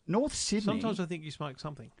be. North Sydney. Sometimes I think you smoke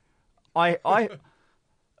something. I'm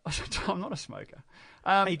not a smoker.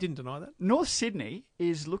 He didn't deny that. North Sydney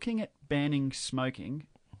is looking at banning smoking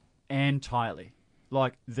entirely.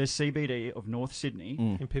 Like the CBD of North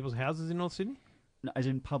Sydney, In people's houses in North Sydney? as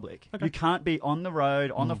in public. Okay. You can't be on the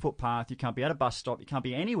road, on the footpath. You can't be at a bus stop. You can't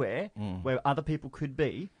be anywhere where other people could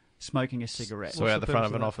be smoking a cigarette. So out the front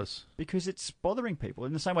of an that? office. Because it's bothering people.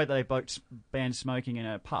 In the same way that they both banned smoking in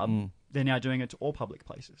a pub, they're now doing it to all public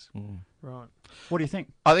places. Right. What do you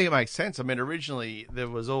think? I think it makes sense. I mean, originally there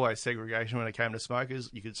was always segregation when it came to smokers.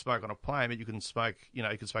 You could smoke on a plane, but you couldn't smoke, you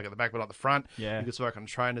could smoke at the back, but not the front. Yeah. You could smoke on a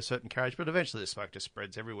train, a certain carriage, but eventually the smoke just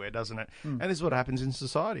spreads everywhere, doesn't it? And this is what happens in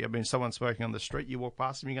society. I mean, someone smoking on the street, you walk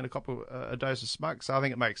past them, you're going to cop a dose of smoke. So I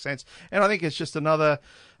think it makes sense. And I think it's just another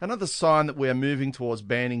sign that we're moving towards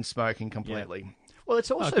banning smoking completely. Well,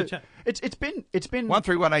 it's also good chat. it's been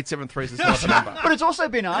 131873 is the number. but it's also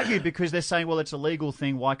been argued because they're saying, well, it's a legal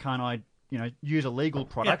thing. Why can't I, use a legal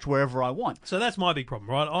product wherever I want? So that's my big problem,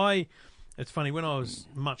 right? It's funny, when I was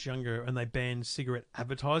much younger and they banned cigarette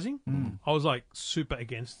advertising, I was like super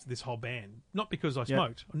against this whole ban. Not because I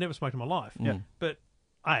smoked. I never smoked in my life. But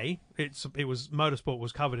it was motorsport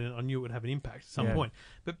was covered in it. I knew it would have an impact at some point.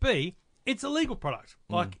 But B, it's a legal product.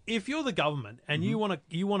 Like, if you're the government and you want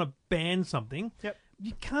to ban something,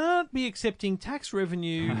 you can't be accepting tax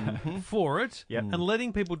revenue for it and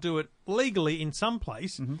letting people do it legally in some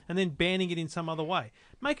place and then banning it in some other way.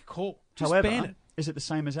 Make a call. Just However, ban it. is it the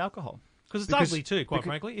same as alcohol? Because it's ugly too, quite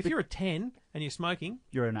frankly. If you're a 10 and you're smoking,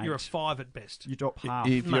 You're an 8. you're a 5 at best. You drop half.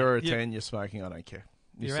 If you're a Mate, 10, you're smoking, I don't care.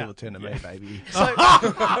 You're still out. a 10 to me, baby.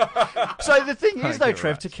 So the thing is, though, you're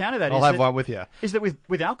Trev, right. to counter that, I'll have one with you. is that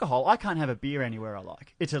with alcohol, I can't have a beer anywhere I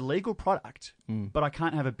like. It's a legal product, but I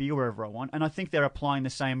can't have a beer wherever I want. And I think they're applying the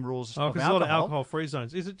same rules Oh, of because a lot of alcohol. alcohol-free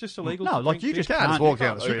zones. Is it just illegal? No, to like drink you just beer? can't can't walk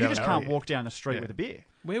down the street You and just have a can't beer. walk down the street Yeah. with a beer.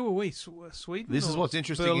 Where were we? Sweden? This is or what's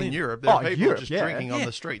interesting Berlin? in Europe. There are people Europe, just yeah. drinking on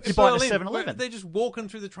the streets. You buy it at Berlin, 7-Eleven. where they're just walking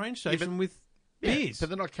through the train station with beers. But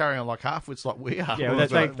they're not carrying on like half-wits like we are. Yeah, well,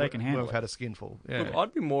 they can handle We've it. had a skinful. Yeah. Look,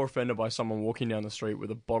 I'd be more offended by someone walking down the street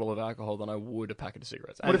with a bottle of alcohol than I would a packet of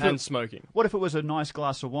cigarettes What if and it- smoking. What if it was a nice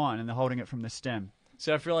glass of wine and they're holding it from the stem?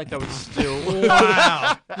 See, I feel like that would still.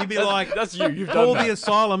 Wow. You'd be like, That's you. You've call done the that.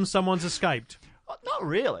 asylum, someone's escaped. Not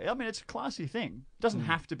really. I mean, it's a classy thing. It doesn't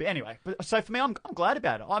have to be. Anyway, but so for me, I'm glad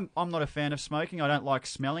about it. I'm not a fan of smoking. I don't like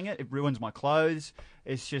smelling it. It ruins my clothes.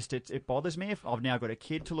 It's just, it bothers me. If I've now got a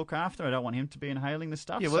kid to look after, I don't want him to be inhaling the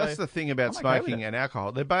stuff. Yeah, well, so that's the thing about I'm okay with smoking it. and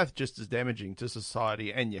alcohol. They're both just as damaging to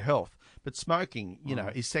society and your health. But smoking,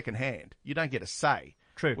 is secondhand. You don't get a say.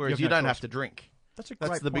 True. Whereas You you have no don't choice. have to drink. That's a That's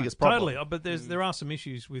great the point. biggest problem. Totally. But there are some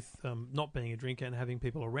issues with not being a drinker and having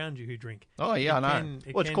people around you who drink. Oh, yeah, I know.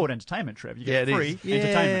 Well, it's called entertainment, Trev. You Yeah, get it free is.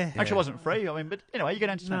 entertainment. Yeah. Actually, it wasn't free. I mean, but anyway, you get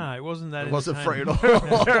No, entertainment. it wasn't that. It wasn't free at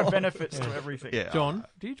entertaining. all. There are benefits to everything. Yeah. John,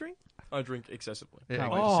 do you drink? I drink excessively. Yeah.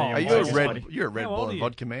 Can't wait to Oh, see Are you you on a Wednesday. red? You're a Red How old Bull are and you?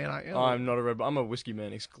 vodka man, aren't you? I'm not a red. I'm a whiskey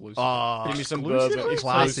man exclusive. Oh, Give me some exclusive? bourbon.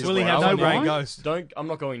 Class exclusive. is Willie well. has no no grey wine? ghost. I'm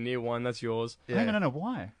not going near wine. That's yours. Yeah. No.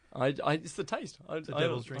 Why? It's the taste. It's a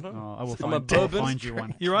devil's drink. Oh, I will I'm a find, bourbon. find you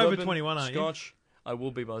one. You're over Bourbon, 21, aren't you? Scotch. I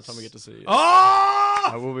will be by the time we get to see you. Oh!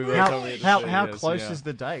 I will be by the time we get to see you. How yes, close yeah. is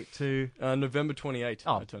the date to? November 28th.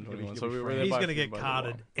 Oh, I turned you'll be- 21. you'll So be we were free. there He's by going to get by a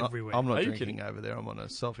carded while. everywhere. I'm not Are you drinking kidding? over there. I'm on a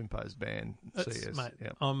self-imposed ban. That's- CS. mate, Yeah.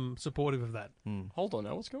 I'm supportive of that. Hold on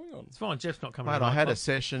now. What's going on? It's fine. Jeff's not coming. Mate, to I my had a club.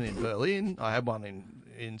 session in Berlin. I had one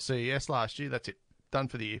in CES last year. That's it. Done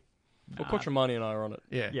for the year. Well, Quattromani and I are on it.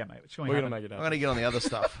 Yeah. Yeah, mate. It's going We're to going to happen. make it I'm happen. going to get on the other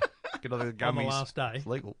stuff. Get on the gummies. on the last day. It's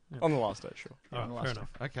legal. On the last day, sure. All right, fair enough.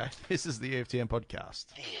 Okay. This is the EFTM podcast.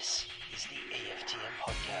 This is the EFTM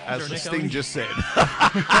podcast. As there the an Sting echo? just said.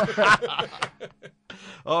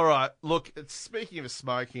 All right. Look, speaking of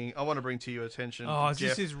smoking, I want to bring to your attention, Oh,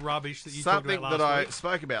 Jeff, this is rubbish that you talked something about that last I week.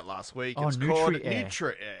 spoke about last week. Oh, It's called Nutri-Air.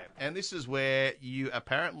 Nutri-Air. And this is where you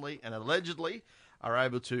apparently and allegedly are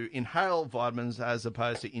able to inhale vitamins as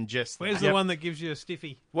opposed to ingest them. Where's the one that gives you a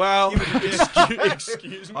stiffy? Well,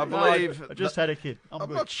 Excuse me. I believe... I just had a kid. I'm I'm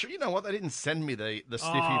good. not sure. You know what? They didn't send me the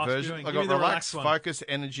stiffy Oh, version. spewing. I Give me got the relax, relaxed one. focus,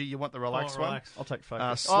 energy. You want the relaxed one? relax. I'll take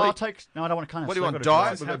focus. sleep. I'll take. No, I don't want to kind of. What do you want? I've Diet?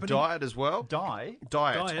 got We've to got happening? diet as well. Die.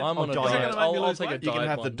 Diet. Diet? I'm on a diet. diet. Is that gonna make me I'll lose take a weight? diet You can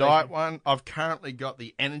have the one. diet one. I've currently got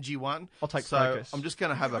the energy one. I'll take so focus. I'm just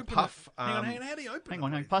going to have a Open puff. it. Hang on. How do you open Hang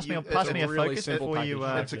on, it? hang on. Pass me it's a a really focus simple before you.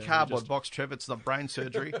 package. It's a Yeah, cardboard just- box, Trev. It's not brain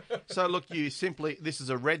surgery. So look, you simply, this is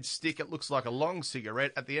a red stick. It looks like a long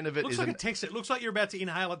cigarette. At the end of it Looks is like an, a texter. It looks like you're about to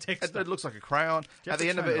inhale a texter. it looks like a crayon. you have At the to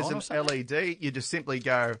end of turn it it is on or an something? LED. You just simply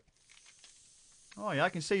go, Oh yeah, I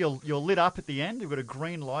can see you're lit up at the end. You've got a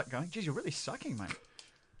green light going. Geez, you're really sucking, mate.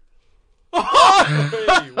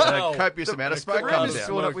 Hey, wow. A copious amount of smoke room comes is out.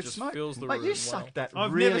 filled up Smoke with just smoke. fills the Mate, room. you Wow. sucked that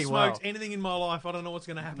I've really never smoked well. anything in my life. I don't know what's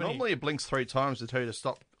going to happen. Normally it blinks 3 times to tell you to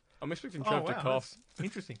stop. I'm expecting here. Trev to cough. That's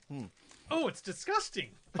interesting. Oh, it's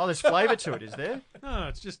disgusting. Oh, there's flavour to it, is there? No,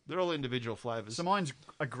 it's just They're all individual flavours. So mine's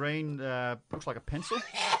a green, looks like a pencil.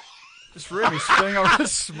 Just really spilling over the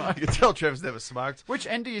smoke. You can tell Trev's never smoked. Which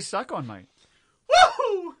end do you suck on, mate?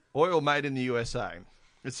 Oil made in the USA.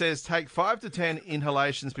 It says take 5 to 10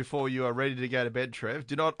 inhalations before you are ready to go to bed, Trev.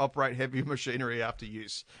 Do not operate heavy machinery after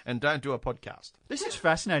use. And don't do a podcast. This is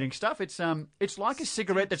fascinating stuff. It's like a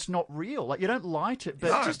cigarette that's not real. Like, you don't light it,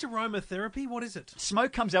 but No. just aromatherapy. What is it?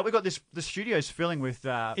 smoke comes out. We've got the studio's filling with...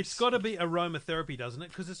 It's got to be aromatherapy, doesn't it?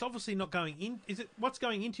 Because it's obviously not going in. Is it what's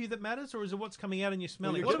going into you that matters, or is it what's coming out and you're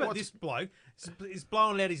smelling? Well, What about what's- this bloke? He's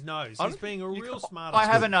blowing out his nose. He's being a real smart. I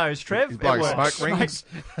have a nose, Trev. He's blowing It works. smoke rings.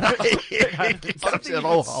 I It don't think comes you out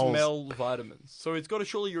all can holes. smell vitamins. So it's got to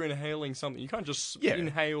surely you're inhaling something. You can't just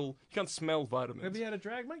inhale. You can't smell vitamins. Have you had a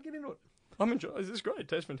drag, mate? Get into it. I'm enjoying this. Is great. It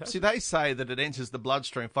tastes fantastic. See, they say that it enters the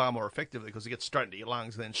bloodstream far more effectively because it gets straight into your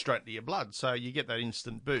lungs and then straight into your blood. So you get that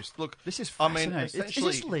instant boost. Look, This is I fascinating. mean, Is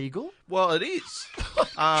essentially, this legal? well, it is.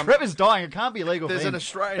 Trevor's dying. It can't be illegal There's for an him.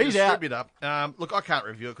 Australian He's out. distributor. Look, I can't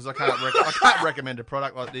review it because I can't recommend a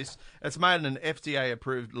product like this. It's made in an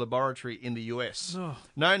FDA-approved laboratory in the US.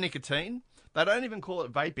 No nicotine. They don't even call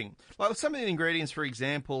it vaping. Like some of the ingredients, for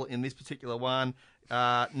example, in this particular one,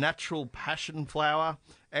 natural passion flower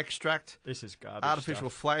extract, This is garbage. artificial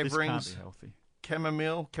stuff. flavourings, This can't be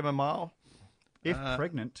chamomile, healthy. If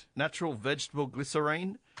pregnant, natural vegetable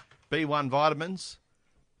glycerine, B1 vitamins,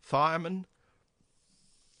 thiamine.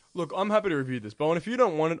 Look, I'm happy to review this, Bowen. If you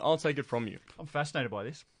don't want it, I'll take it from you. I'm fascinated by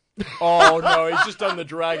this. Oh no, he's just done the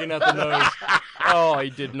dragon at the nose. Oh, he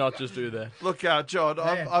did not just do that. Look, John,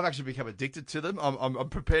 I've actually become addicted to them. I'm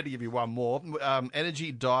prepared to give you one more.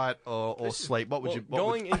 Energy, diet, or sleep. What would Well, you... What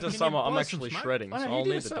going would, into Can you summer, buy I'm some actually smoke? shredding, I so know, you I'll do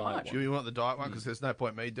need it the so diet much. one. you want the diet one? Because there's no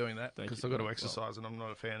point me doing that Thank because you. I've got to Well. exercise and I'm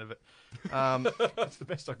not a fan of it. That's the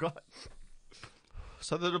best I got.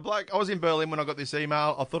 So the bloke, I was in Berlin when I got this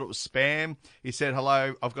email. I thought it was spam. He said,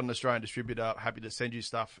 hello, I've got an Australian distributor. Happy to send you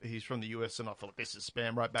stuff. He's from the US. And I thought, this is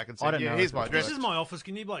spam. Right back and I said, don't yeah, know here's if my it address. This is my office.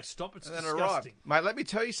 Can you stop? It's And then it arrived. disgusting. Mate, let me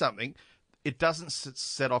tell you something. It doesn't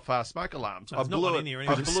set off smoke alarms. There's not one in here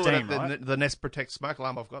anyway. I It's blew steam, it at right? the Nest Protect smoke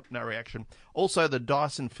alarm. I've got no reaction. Also, the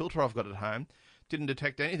Dyson filter I've got at home didn't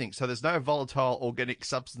detect anything. So there's no volatile organic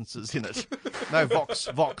substances in it. No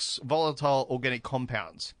Vox, volatile organic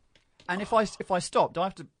compounds. And if I stop, do I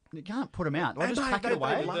have to... You can't put them out. Do I just pack it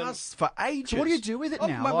away? They last for ages. So what do you do with it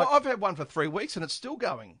now? Mate, Like- I've had one for 3 weeks and it's still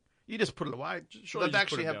going. You just put it away. Surely They just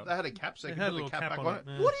actually put it have. down. They had a cap, so you It can had a put the little cap back on it.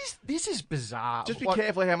 yeah. What is... This is bizarre. Just be What-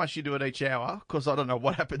 careful how much you do at each hour, because I don't know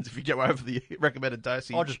what happens if you go over the recommended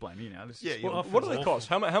dosage. I'll just blame you now. This is... Yeah, you- Well, What do they awful. cost?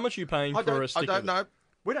 How much are you paying for a stick? I don't know.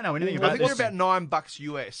 We don't know anything I about think this. they're about $9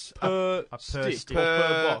 US per per stick, stick. or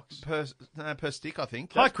per box. per stick, I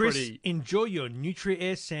think. Hi, That's Chris. pretty- Enjoy your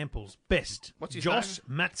Nutri-Air samples. Best. What's his Josh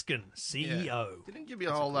Matzkin, Yeah. CEO. Didn't give you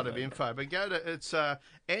a whole lot of info, but go to it's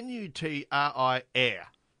NUTRI Air,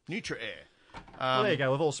 Nutri-Air. Well, there you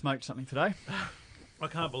go. We've all smoked something today. I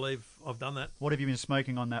can't believe I've done that. What have you been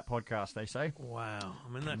smoking on that podcast, they say? Wow.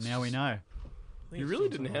 I mean, that's Now we know. You really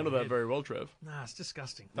didn't handle that very well, Trev. Nah, it's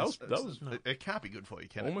disgusting. That was It can't be good for you,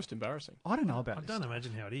 can it? almost embarrassing. I don't know about I this. don't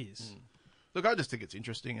imagine how it is. Look, I just think it's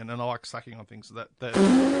interesting, and I like sucking on things that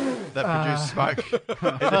produce smoke.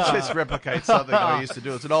 It just replicates something I used to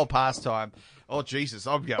do. It's an old pastime. Oh, Jesus,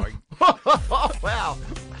 I'm going. Wow.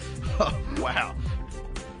 Wow.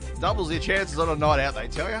 Doubles your chances on a night out, they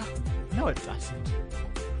tell you. No, it doesn't.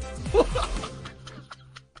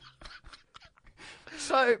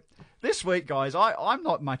 So this week, guys, I'm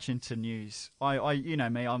not much into news. I you know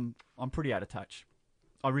me, I'm pretty out of touch.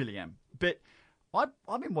 I really am. But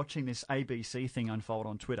I've been watching this ABC thing unfold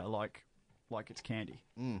on Twitter like it's candy.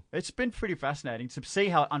 It's been pretty fascinating to see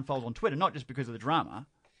how it unfolds on Twitter, not just because of the drama,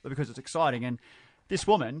 but because it's exciting. And this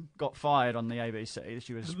woman got fired on the ABC.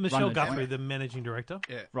 She was Michelle running the Guthrie, channel. the managing director.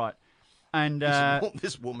 Yeah. Right. And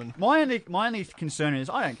This woman. my only concern is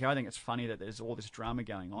I don't care. I think it's funny that there's all this drama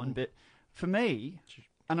going on. But for me,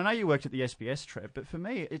 and I know you worked at the SBS, Trev, but for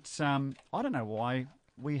me, it's I don't know why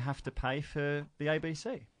we have to pay for the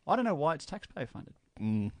ABC. I don't know why it's taxpayer funded. I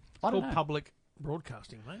don't Called know. public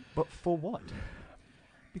broadcasting, mate. But for what?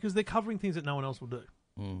 Because they're covering things that no one else will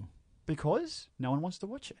do. Because no one wants to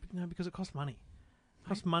watch it. No, because it costs money. It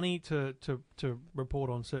costs money to report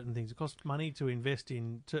on certain things. It costs money to invest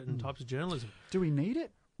in certain types of journalism. Do we need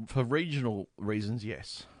it? For regional reasons,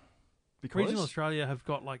 yes. Because Regional Australia have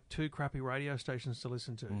got like 2 crappy radio stations to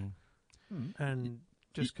listen to. And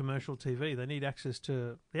just commercial TV. They need access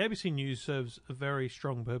to... The ABC News serves a very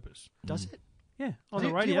strong purpose. Does it? Yeah, on Do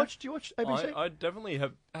the radio. you watch ABC? I definitely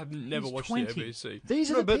have never He's watched 20. the ABC.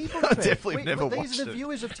 These are the people. I Trev. definitely never These watched are the it.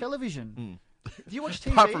 viewers of television. Do you watch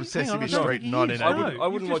TV? Apart from Hang on, Sesame I don't Street think he is. 1980. I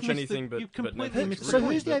wouldn't You've watch just missed anything you've but completely Netflix. missed So the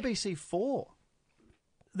who's point. the ABC for?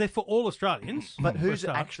 They're for all Australians. But for a who's it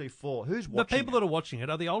start. actually for? Who's The watching? people that are watching it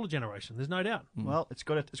are the older generation. There's no doubt. Well, it's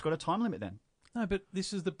got a time limit then. No, but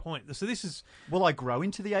this is the point. So this is... Will I grow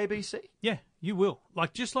into the ABC? Yeah, you will.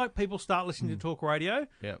 Just like people start listening to talk radio,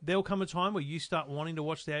 Yeah. there'll come a time where you start wanting to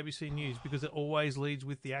watch the ABC News because it always leads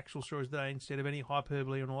with the actual stories of the day instead of any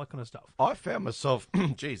hyperbole and all that kind of stuff. I found myself...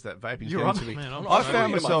 Geez, that vaping's You're getting on- to me. Man, I'm I sorry.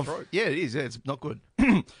 found It's in my myself... throat. Yeah, it is. Yeah, it's not good.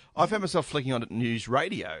 I found myself flicking on news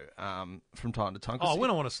radio from time to time. 'cause Oh, when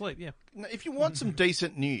I want to sleep, yeah. if you want some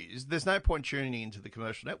decent news, there's no point tuning into the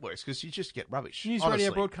commercial networks because you just get rubbish. News honestly.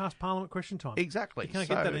 radio broadcast Parliament question time. Exactly. You can't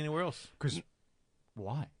So- get that anywhere else.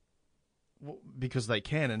 Why? Well, because they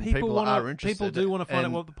can and People people wanna, are interested. People do want to find out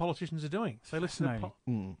and- what the politicians are doing. So listen to...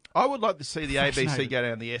 Fascinating. I would like to see the ABC Fascinating. go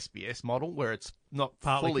down the SBS model where it's not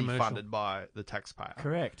Partly fully commercial. funded by the taxpayer.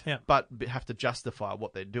 Correct. Yeah. But have to justify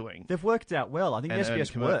what they're doing. They've worked out well. I think And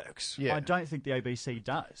SBS earn commer- works. Yeah. I don't think the ABC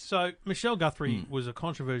does. So Michelle Guthrie was a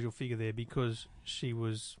controversial figure there because she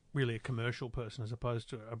was really a commercial person as opposed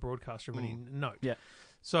to a broadcaster of any note. Yeah.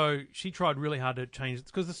 So she tried really hard to change it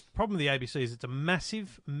because the problem with the ABC is it's a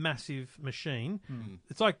massive, massive machine.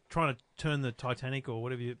 It's like trying to turn the Titanic or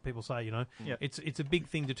whatever people say, you know. Yeah. It's a big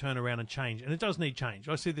thing to turn around and change, and it does need change.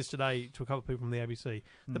 I said this today to a couple of people from the ABC.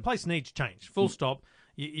 The place needs change. Full stop.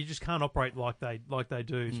 You just can't operate like they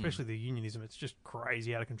do, especially the unionism. It's just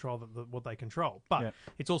crazy out of control what they control. But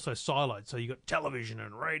it's also siloed. So you've got television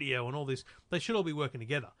and radio and all this. They should all be working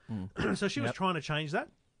together. So she was trying to change that.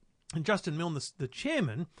 And Justin Milne, the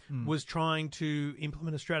chairman, was trying to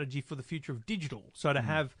implement a strategy for the future of digital. So to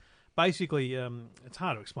have basically, it's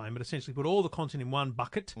hard to explain, but essentially put all the content in one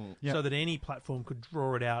bucket so that any platform could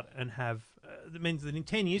draw it out and have, that means that in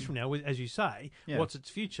 10 years from now, as you say, what's its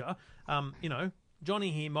future,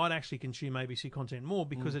 Johnny here might actually consume ABC content more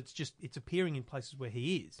because it's appearing in places where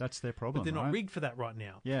he is. That's their problem. But they're not right? rigged for that right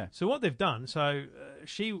now. Yeah. So what they've done, Michelle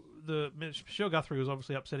Guthrie was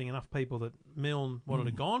obviously upsetting enough people that Milne wanted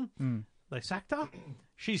her gone. They sacked her.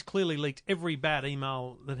 She's clearly leaked every bad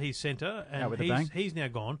email that he's sent her, and with a bang. he's now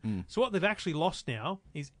gone. So what they've actually lost now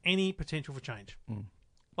is any potential for change.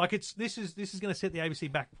 Like this is going to set the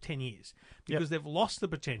ABC back 10 years because they've lost the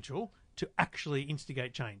potential to actually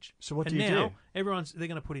instigate change. So what and do you now, do? they're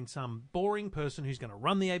going to put in some boring person who's going to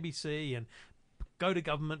run the ABC and go to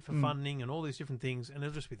government for funding and all these different things, and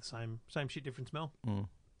it'll just be the same shit, different smell.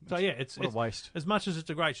 So yeah, it's What a waste. As much as it's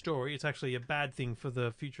a great story, it's actually a bad thing for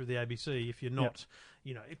the future of the ABC if you're not,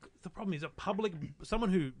 the problem is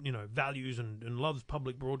someone who values and loves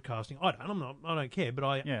public broadcasting. I don't care, but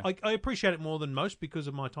I appreciate it more than most because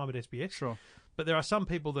of my time at SBS. Sure. But there are some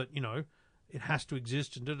people that it has to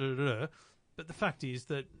exist and da-da-da-da. But the fact is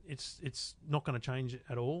that it's not going to change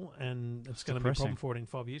at all, and it's going to be a problem for it in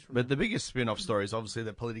 5 years from now. But the biggest spin-off story is obviously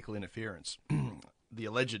the political interference. The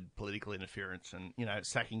alleged political interference and,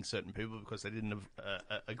 sacking certain people because they didn't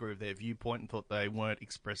agree with their viewpoint and thought they weren't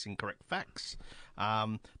expressing correct facts.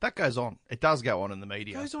 That goes on. It does go on in the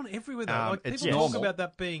media. It goes on everywhere, though. It's People talk normal. about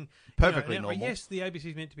that being Perfectly now, normal. Yes, the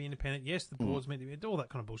ABC's meant to be independent. Yes, the board's meant to be all that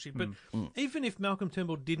kind of bullshit. But even if Malcolm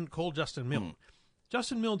Turnbull didn't call Justin Milne,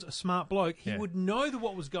 Justin Milne's a smart bloke. He would know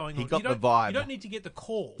what was going on. He got you don't, the vibe. You don't need to get the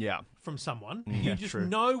call from someone. You just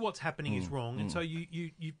know what's happening is wrong. And so you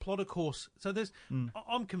plot a course. So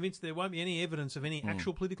I'm convinced there won't be any evidence of any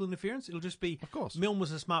actual political interference. It'll just be, of course, Milne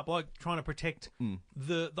was a smart bloke trying to protect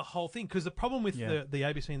the whole thing. Because the problem with the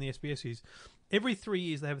ABC and the SBS is every 3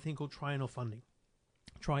 years they have a thing called triennial funding.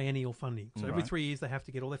 So every 3 years they have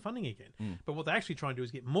to get all their funding again. But what they actually try and do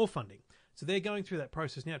is get more funding. So they're going through that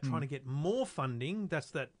process now, trying to get more funding.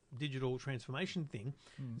 That's that digital transformation thing.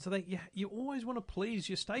 So you always want to please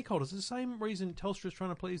your stakeholders. It's the same reason Telstra is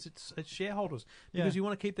trying to please its shareholders because you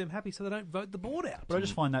want to keep them happy so they don't vote the board out. But I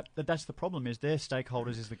just find that's the problem is their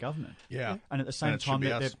stakeholders is the government. Yeah. And at the same And it should time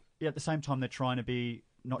be at the same time they're trying to be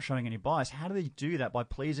not showing any bias. How do they do that by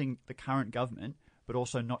pleasing the current government but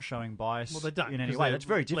also not showing bias Well, they don't, in any 'cause way? they're That's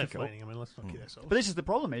very difficult. left-leaning. I mean, let's not kid ourselves. But this is the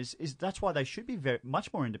problem is that's why they should be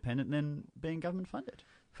much more independent than being government funded.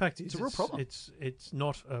 Fact is, It's a real problem. It's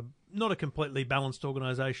not not a completely balanced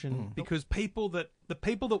organisation because the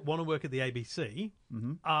people that want to work at the ABC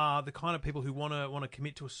are the kind of people who want to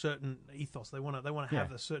commit to a certain ethos. They want to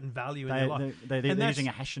have a certain value in their life. They're using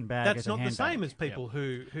a Hessian bag. That's as a not the handbag. same as people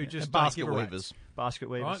who just don't basket give a weavers. rat's. Basket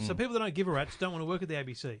weavers. Right? So people that don't give a rat's don't want to work at the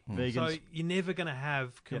ABC. Vegans. So you're never going to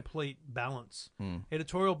have complete balance.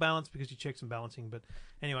 Editorial balance because you checks and balancing. But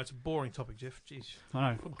anyway, it's a boring topic, Geoff. Jeez.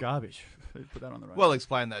 I know, garbage. Put that on the road. Well,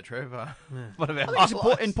 explain that, Trev. What about I think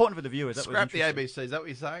it's important for the viewers. That Scrap was the interesting. ABC. Is that what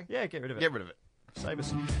you're saying? Yeah, get rid of it. Get rid of it. Save us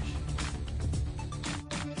some cash.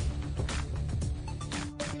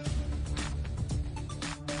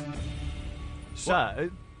 So,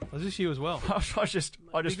 Was this you as well? I just Be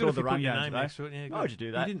good filled if the you put your rundown name today. next to it. Yeah, Why good. would you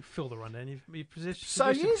do that? You didn't fill the rundown. You suggested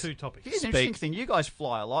So two topics. Here's an interesting thing. You guys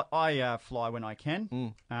fly a lot. I fly when I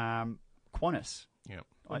can. Qantas. Yeah.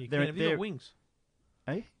 When you they're- can. Have you they're- got wings?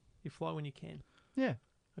 Eh? You fly when you can. Yeah.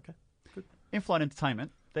 Okay. Good. In-flight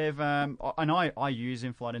entertainment. They've and I use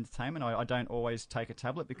in-flight entertainment. I don't always take a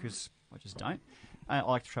tablet because I just don't. I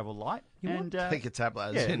like to travel light. what? Take a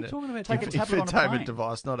tablet. Yeah. As in What are you talking about? Take a tablet on a infotainment plane.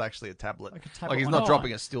 device, not actually a tablet. Like a tablet Like he's on not a dropping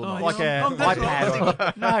plane. a still Oh, knife. Like yeah. a That's what I was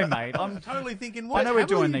iPad. No, mate. I'm totally thinking. I What know we're tablet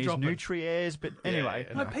are doing you these dropping? Nutri-Airs, but anyway.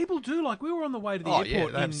 Yeah, No, people do. Like, we were on the way to the Oh, airport yeah,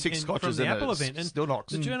 they have in, 6 in, scotches from the in Apple a event, and still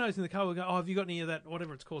knocks. the journos in the car were going, "Oh, have you got any of that?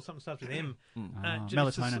 Whatever it's called, something starts with M."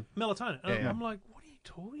 Melatonin. Melatonin. Yeah. And I'm like, what are you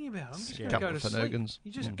talking about? I'm just going to Couple go to of sleep. Finnegan's.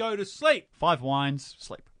 You just go to sleep, 5 wines,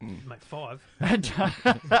 sleep. mate. 5.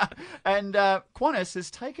 And Qantas has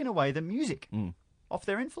taken away the music off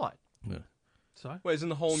their in-flight. So Wait, is in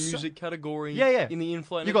the whole music category? Yeah. In the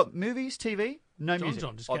in-flight. You've got movies, TV, no music.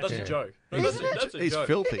 John just Oh, that's catch a it. joke. No, Isn't that's a He's joke.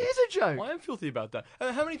 filthy. It is a joke. I am filthy about that.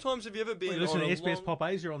 How many times have you ever been You listen on to a SBS long... Pop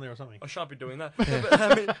A's, you're on there or something. I shan't be doing that.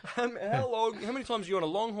 But how many times are you on a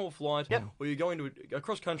long haul flight, or you're going to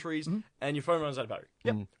across countries, and your phone runs out of battery?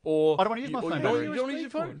 Yep. Or I don't wanna use my or phone You battery. don't want to use your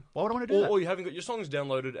phone. Why would I want to do that? Or you haven't got your songs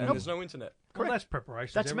downloaded, and there's no internet. Well, that's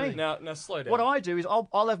preparation. That's me. Now slow down. What I do is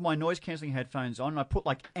I'll have my noise cancelling headphones on, and I put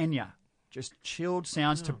like Enya, just chilled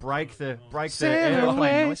sounds to break the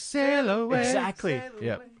airplane noise. Sail away. Exactly.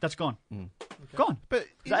 Yeah. That's gone. Gone. But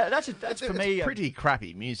That's for it's me. pretty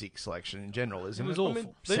crappy music selection in general, isn't It was it? awful. I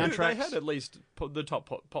mean, they Soundtracks. had at least the top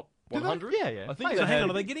pop they? 100. Yeah. I think Mate, they Hang had. on,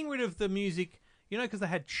 are they getting rid of the music? You know, because they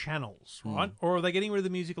had channels, right? Or are they getting rid of the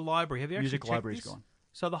music library? Have you actually Music checked library's this? gone.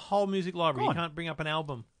 So the whole music library, Gone. you can't bring up an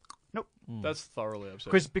album. Nope. That's thoroughly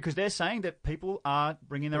upsetting. Because they're saying that people are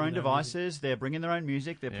bringing their own Bringing their own devices, they're bringing their own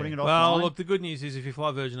music, they're putting it Well, offline. look, the good news is if you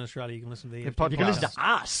fly Virgin Australia, you can listen to the podcast. You can listen to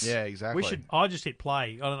us. Yeah, exactly. We should I just hit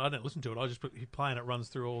play. I don't listen to it. I just hit play and it runs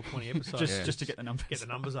through all 20 episodes. just to get the numbers. Get the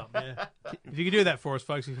numbers up. Yeah. If you could do that for us,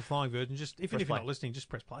 folks, if you're flying Virgin, just even if you're play. not listening, just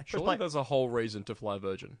press play. Surely that's a whole reason to fly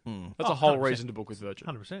Virgin. That's Oh, a whole 100%. reason to book with Virgin.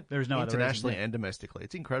 100%. There is no other internationally reason. and domestically.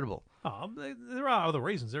 It's incredible. Oh, there are other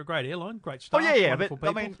reasons. They're a great airline, great Oh staff, yeah, wonderful but I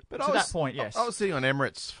people. mean, But to I was, that point, yes. I was sitting on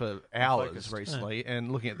Emirates for hours focused. recently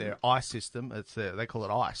and looking at their ICE system. It's they call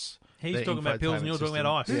it ICE. He's Their talking about pills and infotainment you're talking system.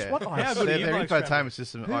 about ice. Who's what ICE? How good are you Their blokes travelling? infotainment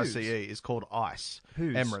system, Whose? ICE, is called ICE.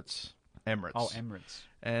 Whose? Emirates. Oh, Emirates.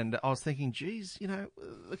 And I was thinking, geez,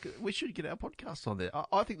 look, we should get our podcast on there.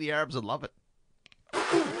 I think the Arabs would love it.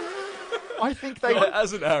 I think they.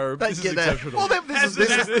 As an Arab, They this is get that. exceptional. Well,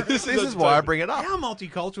 this is why I bring it up. How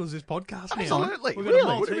multicultural is this podcast now? Absolutely. We've got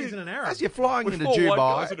Really? a What do you Maltese and an Arab. As you're flying With into 4 white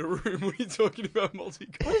guys Dubai, in a room, what are you talking about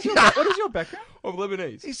multicultural? What is your background? I'm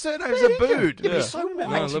Lebanese. his surname's Abood. Yeah, Yeah. so Talking about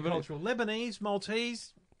white. No, multicultural. Lebanese,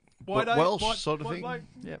 Maltese, white Welsh white, sort of white thing. bloke.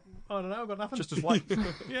 Yeah. I don't know. I've got nothing. Just as white.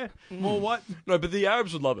 Yeah, more white. No, but the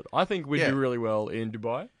Arabs would love it. I think we'd Yeah. do really well in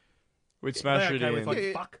Dubai. We'd smash They're it okay in. with like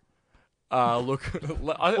Yeah. fuck. Look,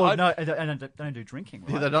 Well, no, they don't do drinking,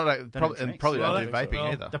 right? Yeah, they're not, don't probably, drink. and probably Well, don't do that's-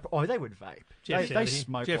 vaping well, either. They would vape. Jeff's They out of here.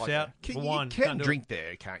 smoke Jeff's like out. that. For You one, can can't do it. drink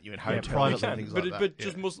there, can't you? In Yeah, hotels privately. and things but like that. but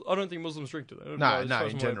yeah. just I don't think Muslims drink to that. No, As no, far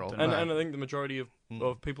as in I'm aware. general, And, no. and I think the majority of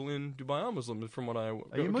people in Dubai are Muslim. From what I you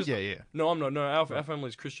 'cause- Muslim? Yeah, yeah. No, I'm not. No, our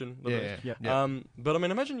family's Christian. Yeah, Yeah. yeah. But I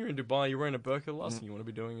mean, imagine you're in Dubai, you're wearing a burqa. The last thing you want to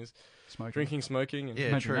be doing is Smoking. smoking. And Yeah,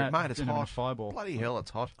 Imagine true. that, Mate, it's then having a hot. fireball. Bloody hell,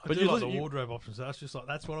 it's hot. I But do you like look- the you- wardrobe options. That's just like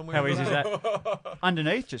that's what I'm wearing. How easy is that?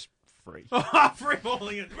 Underneath, just free. Free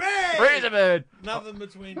balling it. Free as a bird. Nothing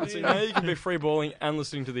between So me. now you can be free balling and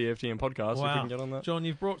listening to the EFTM podcast. If we Wow, can get on that. John,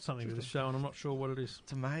 you've brought something to the show, and I'm not sure what it is.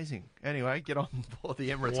 It's amazing. Anyway, get on board the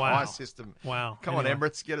Emirates Wow. ICE system. Wow. Come Anyway, on,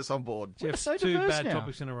 Emirates, get us on board. We're Jeff's so two diverse bad now.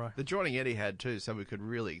 topics in a row. The joining Eddie had too, so we could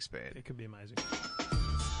really expand. It could be amazing.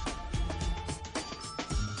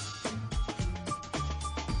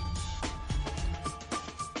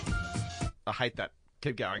 I hate that.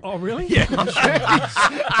 Keep going. Oh, really? Yeah, I'm sure.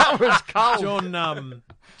 That was cold.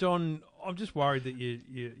 John, I'm just worried that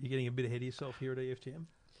you're getting a bit ahead of yourself here at EFTM.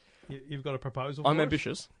 You've got a proposal. I'm for us?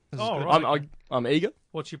 ambitious. Oh, right. I'm eager.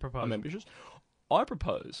 What's your proposal? I'm ambitious. I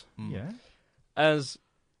propose Yeah. as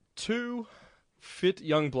two fit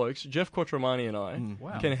young blokes, Geoff Quattromani and I,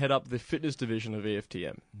 Wow. can head up the fitness division of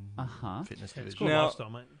EFTM. Uh-huh. Fitness It's division. called Now- lifestyle,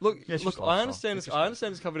 mate. Look, Yeah, it's just I lifestyle. understand. It's just I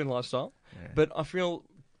understand it's covered in lifestyle, but I feel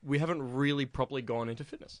we haven't really properly gone into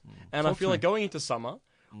fitness. And I feel like going into summer,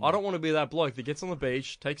 I don't want to be that bloke that gets on the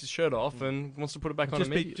beach, takes his shirt off, and wants to put it back on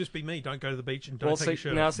immediately. Just be me. Don't go to the beach and don't Well, take see, your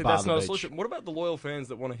shirt now, off. see, Bar that's the not a beach. solution. What about the loyal fans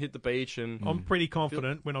that want to hit the beach and? I'm pretty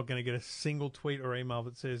confident we're not going to get a single tweet or email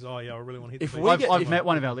that says, "Oh yeah, I really want to hit If the we beach." get- I've met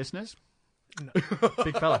one of our listeners.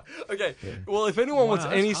 Big fella. Okay, well, if anyone wants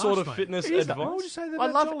that's any harsh, sort of mate. fitness Why would advice, you say that I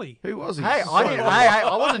about love it. Jolly? Who was he? Hey,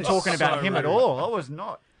 I wasn't talking about So him at rude. all. I was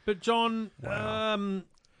not. But John,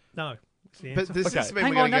 no. It's the But answer. does Okay. this mean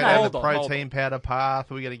Hang we're going on, to no, go no. down the Hold on. protein powder path?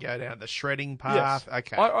 We're going to go down the shredding path?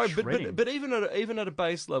 Okay. Shredding. but even at a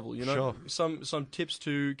base level, you know, some tips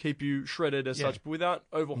to keep you shredded as such, but without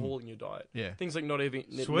overhauling your diet. Yeah. Things like not even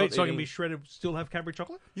Sweet. not So I can eating- be shredded, still have Cadbury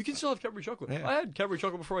chocolate? You can still have Cadbury chocolate. Yeah. I had Cadbury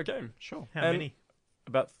chocolate before I came. Sure. How And- many?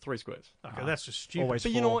 About 3 squares. Okay, that's just stupid. Always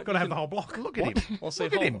But you know four. what? Got to You have the can- whole block. Look at him. I'll say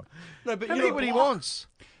Look at hold him. on. No, but How you many know what he wants?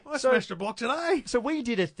 I smashed a block today. So we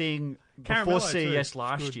did a thing before Caramello CES too.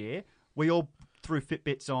 last Good. year. We all threw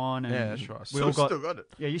Fitbits on. And Yeah, that's right. We Still- all got, still got it.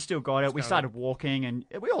 Yeah, you still got it. We started walking, and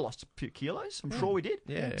we all lost a few kilos. I'm sure we did.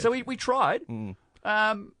 Yeah. So we tried.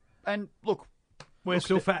 And look, We're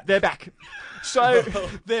still fat. they're back. So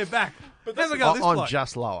They're back. But have a go at this On bloke.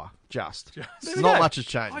 just lower. Just. There we Not go. much has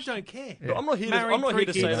changed. I don't care. But I'm not here. Married, I'm not here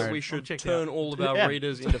to 3 say kids. that we I'm should checked turn out. all of our Yeah.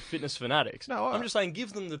 readers into fitness fanatics. No, I'm just saying,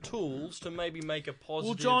 give them the tools to maybe make a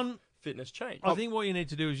positive John, fitness change. I think what you need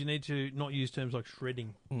to do is you need to not use terms like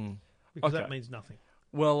shredding. Because Okay. that means nothing.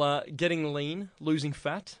 Well, getting lean, losing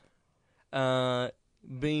fat,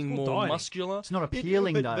 being It's more called dieting. muscular. It's not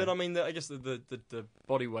appealing, but, though. But I mean, I guess the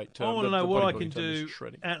body weight term. I want to the know what I bodybuilding can term is do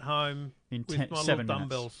shredding. at home In with 10 my 7 little minutes.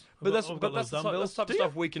 dumbbells. But that's I've got the little dumbbells. type of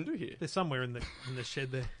stuff we can do here. They're somewhere in the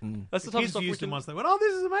shed there. That's the The type of kids stuff we used them can. once. They went, "Oh,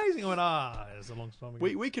 this is amazing." I went, "It's a long time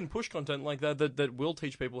ago." We can push content like that will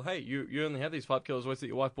teach people. Hey, you only have these 5 kilos worth that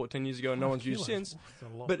your wife bought 10 years ago and no one's used kilos. since.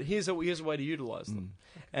 That's a lot. But here's a way to utilize them.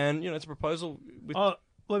 And it's a proposal. With, Oh,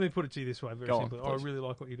 let me put it to you this way, very Go on, simply. I please. really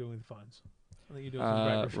like what you're doing with the phones. I think you're doing some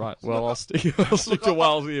great right. reference. Well, I'll stick to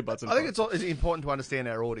Wales earbuds. I think it's important to understand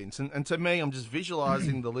our audience. And to me, I'm just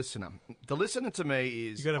visualising the listener. The listener to me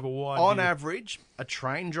is, You got to have a wide on view. average, a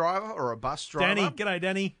train driver or a bus driver. Danny, g'day,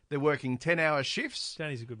 Danny. They're working 10-hour shifts.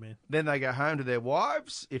 Danny's a good man. Then they go home to their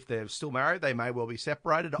wives. If they're still married, they may well be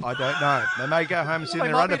separated. I don't know. They may go home and sit in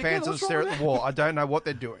their might be underpants together. and What's stare wrong at with the wall. I don't know what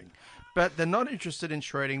they're doing. But they're not interested in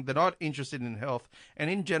shredding. They're not interested in health. And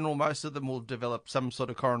in general, most of them will develop some sort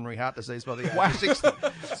of coronary heart disease by the age of 60.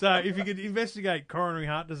 So if you could investigate coronary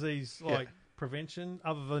heart disease, like prevention,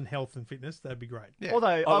 other than health and fitness, that'd be great. Yeah.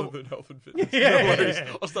 Although, Other than health and fitness. Yeah. No worries.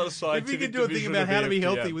 I'll start a If scientific you could do a thing division about of how to be EFTM.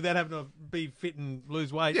 healthy without having to be fit and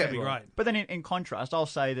lose weight, Yeah, that'd be right. great. but then in contrast, I'll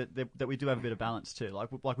say that we do have a bit of balance too.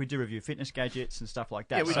 Like we do review fitness gadgets and stuff like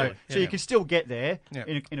that. Yeah, we so do. so Yeah. you can still get there Yeah.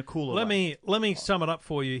 in a cooler Let way. me sum it up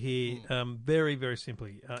for you here, very, very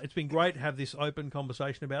simply. It's been great to have this open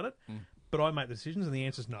conversation about it, but I make the decisions, and the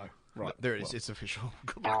answer's no. Right, there it is. It's official.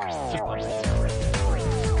 Good Just luck.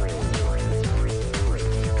 like-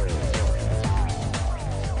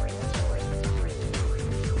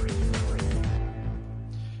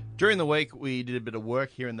 During the week, we did a bit of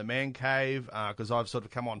work here in the man cave because I've sort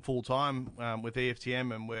of come on full time with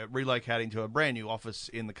EFTM, and we're relocating to a brand new office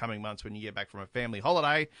in the coming months when you get back from a family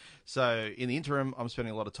holiday. So in the interim, I'm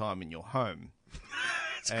spending a lot of time in your home.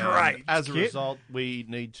 It's great. As a Kit. result, we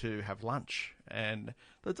need to have lunch, and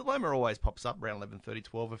the dilemma always pops up around 11:30,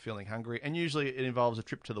 12. We're feeling hungry, and usually it involves a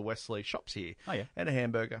trip to the Wesley shops here. Oh, yeah. And a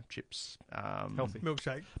hamburger, chips, Healthy.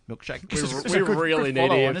 Milkshake. milkshake. It's We a good- really good need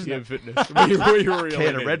follow-on, isn't EFTM it? fitness. We really Can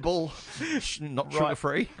need of Red Bull, not sugar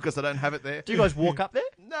free because I don't have it there. Do you guys walk up there?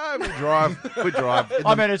 No, we drive. We drive.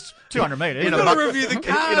 I mean, it's 200 metres. in a, gotta Mu- review the in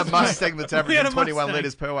cars, a Mustang that's We had averaging a 21 Mustang.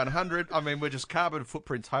 litres per 100. I mean, we're just carbon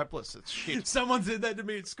footprints hopeless. It's shit. Someone said that to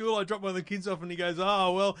me at school. I dropped one of the kids off, and he goes,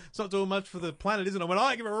 "Oh, well, it's not doing much for the planet, isn't it?" I went,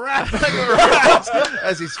 "I give a rap."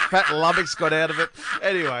 As his fat lummox got out of it.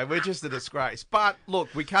 Anyway, we're just a disgrace. But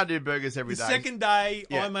look, we can't do burgers every The day. second day,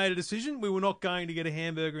 Yeah. I made a decision. We were not going to get a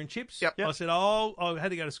hamburger and chips. Yep. I said, I had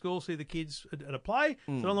to go to school, see the kids at a play.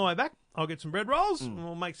 So on the way back, I'll get some bread rolls and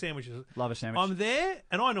we'll make sandwiches. Love a sandwich. I'm there,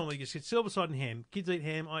 and I normally just get silverside and ham. Kids eat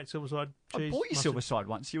ham, I eat silverside, I cheese. bought you mustard. Silver Side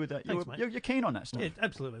once. You were that. Thanks, mate. You're keen on that stuff. Yeah,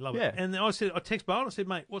 absolutely, love Yeah. it. And I text Bowen, I said,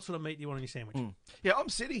 "Mate, what sort of meat do you want on your sandwich?" Yeah, I'm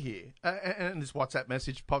sitting here, and this WhatsApp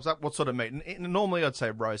message pops up. What sort of meat? And normally I'd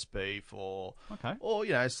say roast beef Okay. or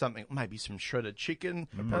something, maybe some shredded chicken.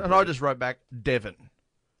 And I just wrote back Devon.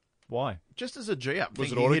 Why? Just as a G-up.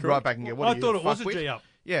 Was it He'd autocorrect? right back and go, what I are you, thought it was a fuckwit? G-up.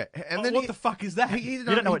 Yeah. And then what the fuck is that? he didn't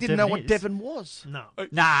don't know he what didn't know Devon what is. Devon was. No.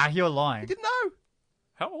 Nah, you're lying. He didn't know.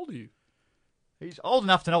 How old are you? He's old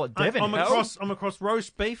enough to know what Devon I'm is. across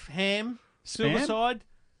roast beef, ham, silverside.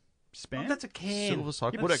 Spam? Oh, that's a can. Silver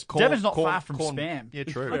cycle. Yeah, What but a corn- Devon's not corn- far from corn- Spam. Yeah,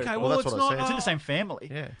 true. Okay, well, well, that's it's what I not- said. It's in the same family.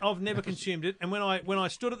 Yeah. I've never consumed it, and when I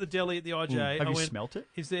stood at the deli at the IJ, Have I you went, smelt it?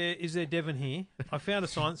 Is there Devon here? I found a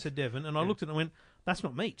sign that said Devon, and I looked at it and went, that's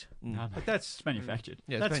not meat. Like that's It's manufactured.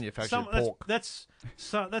 Yeah, it's that's manufactured pork. That's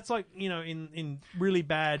like in really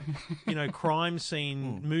bad crime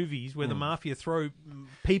scene movies where the mafia throw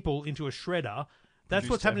people into a shredder. That's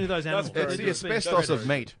what's happening to those animals. It's the asbestos of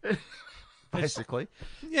meat, basically.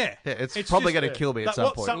 Yeah, It's It's probably just- going to kill me at But some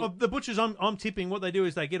what point. some of the butchers I'm tipping what they do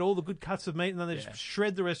is they get all the good cuts of meat and then they just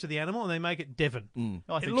shred the rest of the animal and they make it Devon.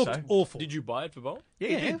 I It think looked so. awful. Did you buy it for Bowl? Yeah,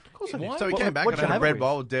 Yeah, he did. of course I did. So he What- came back what'd and you had a have bread with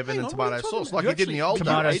bowl with Devon Hang and on, what are tomato you talking sauce, about? like You he did in the old days.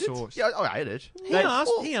 Tomato Ate it? sauce. Yeah, I ate it.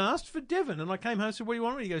 He asked for Devon, and I came home and said, "What do you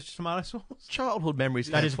want?" He goes, "Just tomato sauce." Childhood memories.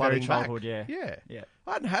 That came is very flooding back. childhood, yeah. Yeah. Yeah.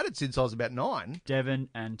 I hadn't had it since I was about 9. Devon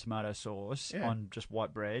and tomato sauce Yeah. on just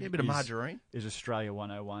white bread. Yeah, a bit of margarine. Is Australia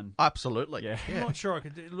 101. Absolutely. Yeah. I'm not sure I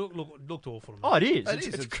could. It looked awful to me. Oh, it is. It is.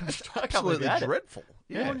 It's It's I can't believe absolutely you had it. dreadful. Why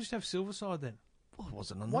Yeah. don't you just have silverside then? Well, it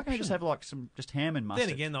wasn't an Why can't you just option. have like some just ham and mustard?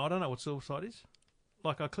 Then again, though, I don't know what silverside is.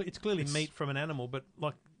 Like, it's clearly meat from an animal, but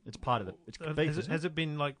like, It's part of it. It's beef. has it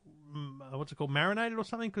been like what's it called, marinated or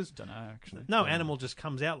something? Because Don't know actually. no animal just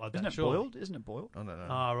comes out like Isn't that. it surely. boiled? Isn't it boiled? I don't know.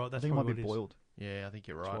 Ah, right. I That's think it might probably be what it is. boiled. Yeah, I think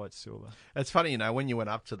you're That's right. why it's silver. It's funny, when you went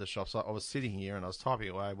up to the shops, I was sitting here and I was typing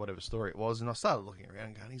away whatever story it was, and I started looking around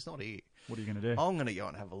and going, he's not here. What are you going to do? I'm going to go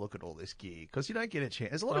and have a look at all this gear because you don't get a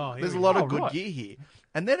chance. There's a lot Oh, of, here there's a we lot go. of good Oh, right. gear here.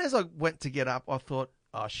 And then as I went to get up, I thought,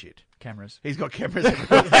 oh, shit. Cameras. He's got cameras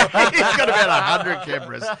everywhere. He's got about 100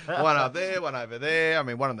 cameras. One up there, one over there. I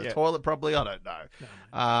mean, one in the toilet probably. I don't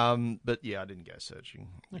know. But yeah, I didn't go searching.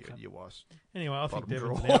 Okay. You was. Anyway, I think Bottom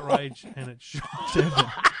Devon's an drawer. outrage, and it should.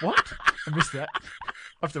 What? I missed that.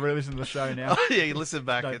 I have to re-listen to the show now. Yeah, you listen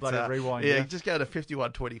back. Don't It's, bloody rewind, Yeah, yeah. just go to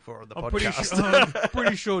 5124 on the I'm podcast.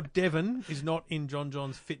 pretty sure Devon is not in John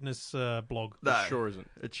John's fitness blog. No, Sure isn't.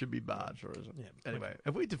 it should be barred. Sure isn't. Yeah. Anyway,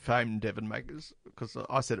 have we defamed Devon makers? Because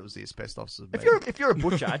I said it was the asbestos of If you're a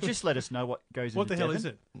butcher, just let us know what goes What the into hell Devon. is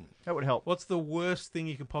it? That would help. What's the worst thing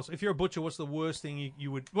you could possibly? If you're a butcher, what's the worst thing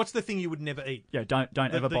you would? What's the thing you would never eat? Yeah, don't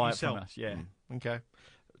ever that buy you it sell. from us. Yeah. Okay.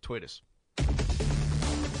 Tweet us.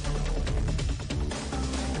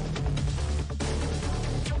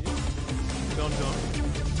 John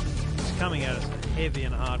is coming at us heavy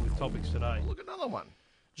and hard with topics today. Look, another one.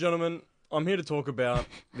 Gentlemen, I'm here to talk about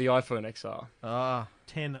the iPhone XR.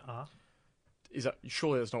 10R.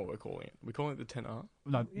 Surely that's not what we're calling it. We're calling it the 10R.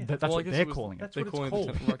 No, Yeah. that's Well, I what guess they're it was- calling it. That's They're what it's calling called.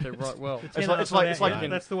 it the 10. Okay, right. Well, The It's 10R like- it's like- coming it's out, like- yeah,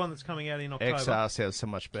 that's the one that's coming out in October. XR sounds so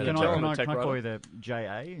much better. Can John, I, the can I tech call writer. you the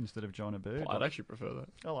JA instead of John a Bird? I'd actually prefer that.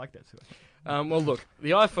 I like that too. Well, look,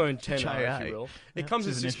 the iPhone 10R, if JA. you will, it comes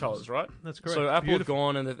in It's 6 initials. colours, right? That's correct. So Apple have Beautiful.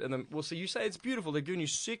 gone well, so you say it's beautiful. They've given you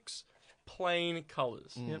 6 plain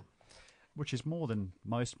colours, Yep. Which is more than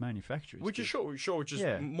most manufacturers. which do. is sure, which is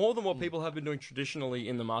Yeah. more than what people have been doing traditionally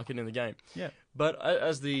in the market in the game. Yeah. But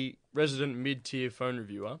as the resident mid-tier phone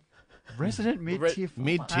reviewer, Resident mid-tier.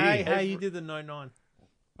 Mid-tier. Hey, you did the No 9.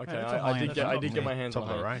 okay, that's a I high-end did phone. get my hands Top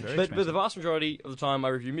on of the it. range. Very But the expensive. vast majority of the time, I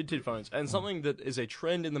review mid-tier phones, and something that is a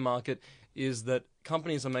trend in the market is that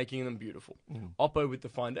companies are making them beautiful. Oppo with the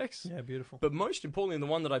Find X, Yeah, beautiful. but most importantly, the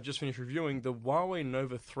one that I've just finished reviewing, the Huawei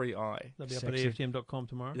Nova 3i. They'll be up Sexy. at EFTM.com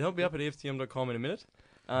tomorrow. They'll be up at EFTM.com in a minute.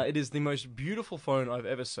 It is the most beautiful phone I've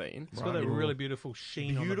ever seen. It's got that really beautiful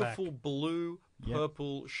sheen on the Beautiful back. blue,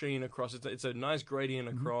 purple sheen across. It's a nice gradient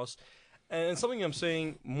across. And something I'm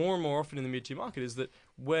seeing more and more often in the mid-tier market is that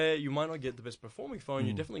where you might not get the best performing phone,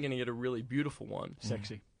 you're definitely going to get a really beautiful one.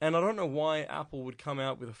 Sexy. And I don't know why Apple would come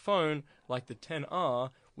out with a phone like the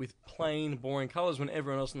 10R with plain, boring colors when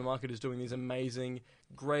everyone else in the market is doing these amazing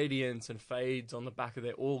gradients and fades on the back of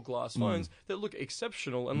their all-glass phones that look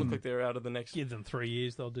exceptional and look like they're out of the next... Give them 3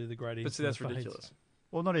 years, they'll do the gradients. But see, and that's the fades. ridiculous.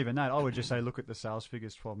 Well, not even that. I would just say look at the sales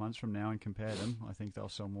figures 12 months from now and compare them. I think they'll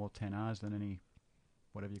sell more 10Rs than any,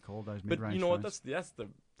 whatever you call those But mid-range you know what? phones. That's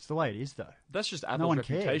It's the way it is, though. just No Apple's one cares.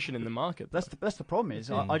 reputation in the market. That's the problem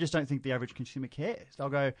is I just don't think the average consumer cares. They'll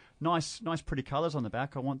go, nice pretty colours on the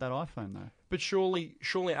back. I want that iPhone, though. But surely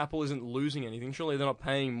Apple isn't losing anything. Surely they're not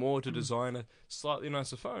paying more to design a slightly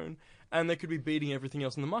nicer phone, and they could be beating everything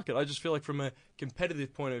else in the market. I just feel like from a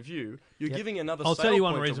competitive point of view, you're giving another. I'll sale tell you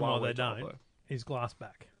one point to reason why Huawei they to Oppo. don't is glass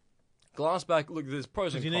back. Glass back. Look, there's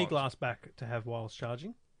pros and Because you cons. need glass back to have wireless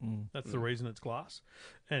charging. That's the reason it's glass.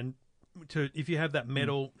 And if you have that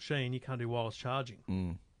metal sheen, you can't do wireless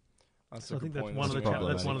charging. That's I a think good that's point. one of the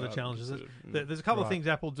problem. that's one of the challenges. There's a couple of things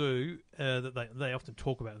Apple do that they often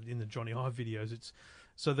talk about in the Johnny Ive videos. It's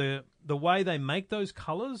so the way they make those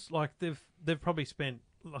colours, like they've probably spent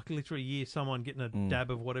like literally a year someone getting a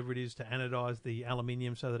dab of whatever it is to anodise the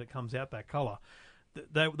aluminium so that it comes out that colour.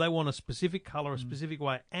 They want a specific colour, a specific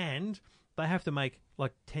way, and they have to make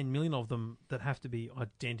like 10 million of them that have to be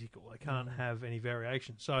identical. They can't have any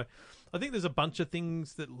variation. So I think there's a bunch of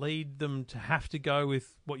things that lead them to have to go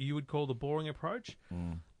with what you would call the boring approach.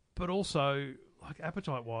 But also, like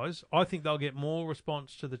appetite-wise, I think they'll get more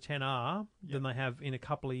response to the 10R than they have in a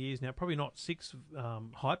couple of years now. Probably not 6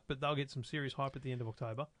 hype, but they'll get some serious hype at the end of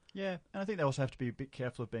October. Yeah, and I think they also have to be a bit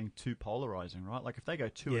careful of being too polarising, right? Like if they go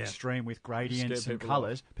too extreme with gradients and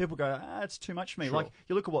colours, people go, it's too much for me. Like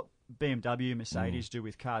you look at what BMW, Mercedes do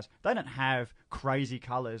with cars. They don't have crazy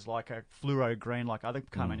colours like a fluoro green like other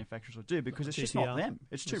car manufacturers will do because it's just not them.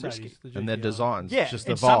 It's too risky. And their designs just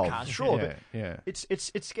in evolve. some cars, sure, but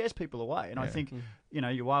it scares people away. And I think,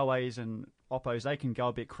 your Huawei's and Oppos, they can go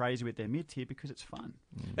a bit crazy with their mid-tier because it's fun.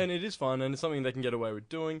 And it is fun, and it's something they can get away with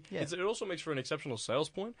doing. Yeah. It also makes for an exceptional sales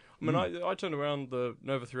point. I mean, I turned around the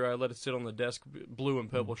Nova 3i, let it sit on the desk, blue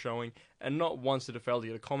and purple showing, and not once did it fail to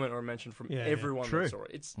get a comment or a mention from everyone that saw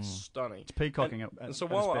it. It's stunning. It's peacocking. And so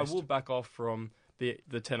while I will back off from the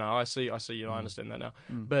 10R, I see, I understand that now.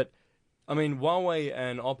 But I mean, Huawei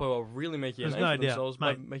and Oppo are really making a name for themselves.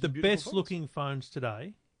 Mate, the best-looking phones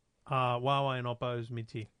today are Huawei and Oppo's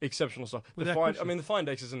mid-tier. Exceptional stuff. The Find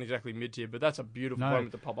X isn't exactly mid-tier, but that's a beautiful phone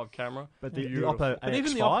with the pop-up camera. But the Oppo but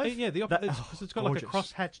even the AX5? Oppo, because it's got like a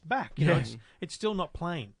cross-hatched back. You know, it's still not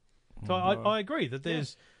plain. So I agree that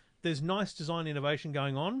there's nice design innovation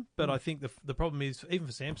going on, but I think the problem is, even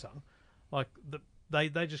for Samsung, like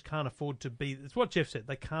they just can't afford to be. It's what Geoff said.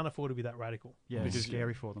 They can't afford to be that radical. Yeah, it's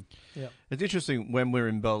scary for them. Yeah, it's interesting. When we were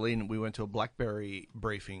in Berlin, we went to a BlackBerry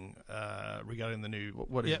briefing regarding the new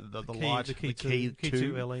the light, the Key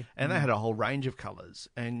 2 LE, and they had a whole range of colours.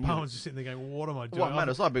 And Bowen's just sitting there going, "What am I doing?" Well, man, it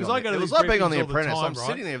was like being on The Apprentice. I'm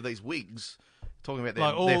sitting there with these wigs. Talking about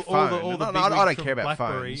their phone. I don't care about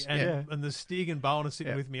phones. And the Stig and Bowen are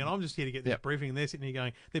sitting with me, and I'm just here to get this briefing, and they're sitting here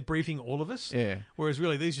going, they're briefing all of us. Yeah. Whereas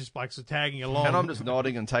really, these just blokes are tagging along. And I'm just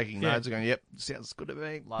nodding and taking notes and going, yep, sounds good to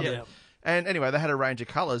me. Love it. And anyway, they had a range of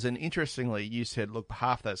colours, and interestingly, you said, look,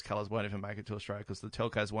 half those colours won't even make it to Australia because the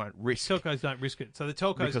telcos won't risk. Telcos don't risk it. So the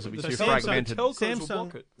telcos... Because it'll be too fragmented.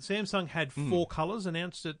 Samsung had 4 colours,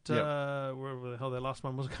 announced it, wherever the hell their last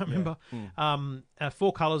one was, I can't remember.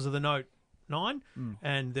 4 colours of the Note 9,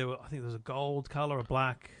 and I think there was a gold colour, a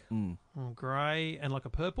black, grey, and like a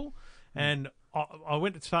purple. And I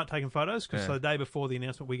went to start taking photos because the day before the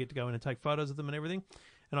announcement, we get to go in and take photos of them and everything.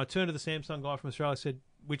 And I turned to the Samsung guy from Australia and said,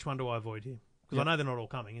 which one do I avoid here? Because I know they're not all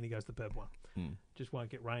coming. And he goes, the purple one. Just won't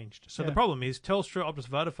get ranged. So the problem is Telstra, Optus,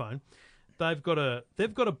 Vodafone, they've got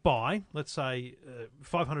to buy, let's say,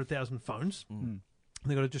 500,000 phones.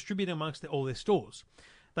 They've got to distribute amongst all their stores.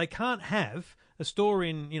 They can't have a store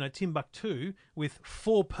in Timbuktu with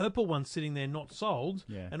 4 purple ones sitting there not sold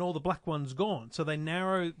and all the black ones gone. So they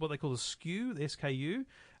narrow what they call the SKU, the SKU,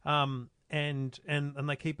 and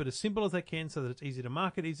they keep it as simple as they can so that it's easy to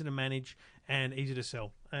market, easy to manage, and easy to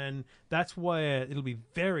sell. And that's where it'll be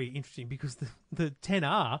very interesting because the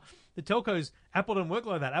 10R, the telcos, Apple don't work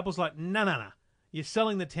like that. Apple's like, no. You're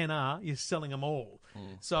selling the 10R, you're selling them all.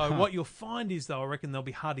 So what you'll find is, though, I reckon they'll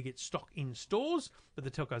be hard to get stock in stores, but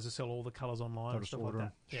the telcos will sell all the colours online and stuff like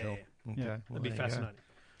that. Sure. Yeah. That'd be fascinating.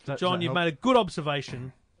 John, you've made a good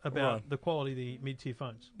observation about the quality of the mid-tier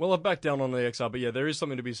phones. Well, I've backed down on the XR, but there is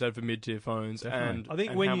something to be said for mid-tier phones. And I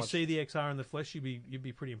think when you see the XR in the flesh, you'd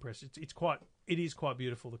be pretty impressed. It is quite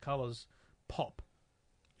beautiful. The colours pop.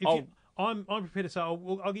 I'm prepared to say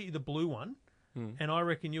I'll get you the blue one, and I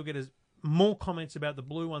reckon you'll get more comments about the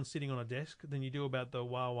blue one sitting on a desk than you do about the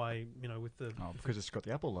Huawei, with the... Oh, because it's got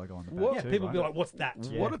the Apple logo on the back too, people will be like, what's that?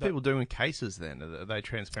 What do people do in cases then? Are they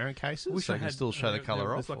transparent cases? So you can still show the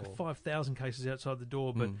colour off? There's like 5,000 cases outside the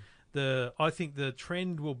door, but I think the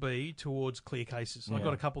trend will be towards clear cases. I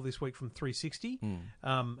got a couple this week from 360,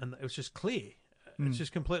 and it was just clear. It's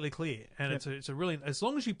just completely clear, and it's a really, as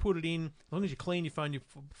long as you put it in, as long as you clean your phone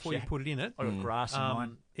before you put it in it. I got grass in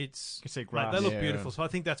mine. You can see grass. They look beautiful, so I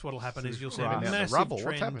think that's what'll happen is you'll see a massive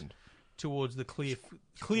trend towards the clear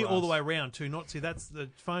all the way around too. Not see that's the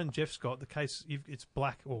phone Geoff's got. The case it's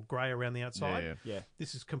black or grey around the outside. Yeah.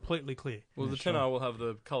 This is completely clear. Well, the 10R will have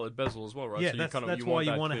the coloured bezel as well, right? Yeah, so that's why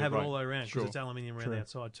you want to have it all the way around because it's aluminium around the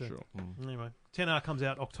outside too. Sure. Anyway, 10R comes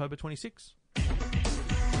out October 26.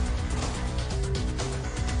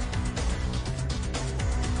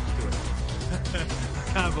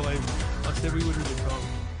 I can't believe I said we would have been wrong.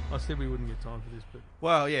 I said we wouldn't get time for this, but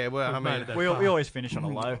Well, yeah, we've I made mean, it that We far. always finish on a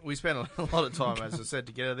low. we spent a lot of time, as I said,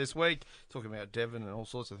 together this week, talking about Devon and all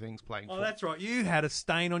sorts of things, playing Oh, that's right. You had a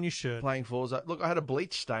stain on your shirt. playing Forza. Look, I had a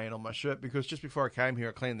bleach stain on my shirt because just before I came here,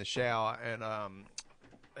 I cleaned the shower and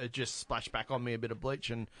it just splashed back on me a bit of bleach,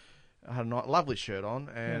 and I had a lovely shirt on,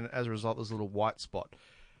 and as a result, there's a little white spot.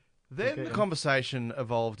 Then Okay. the conversation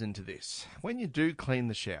evolved into this. When you do clean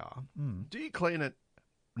the shower, do you clean it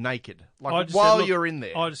naked? I Like just while said, look, you're in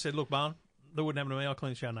there? I just said, look, Barn, that wouldn't happen to me. I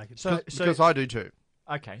clean the shower naked. Because I do too.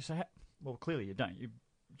 Okay, so well, clearly you don't. You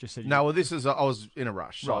just said you No, well, this is, I was in a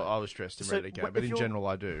rush, so Right. I was stressed and So ready to go. if But in you're- general,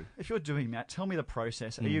 I do. If you're doing that, tell me the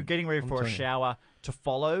process. Are you getting ready for a telling you. shower to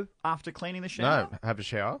follow after cleaning the shower? No, have a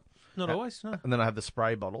shower, Not always, no. and then I have the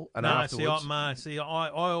spray bottle, and No, afterwards,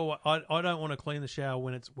 I don't want to clean the shower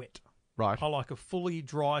when it's wet. right. I like a fully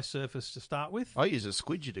dry surface to start with. I use a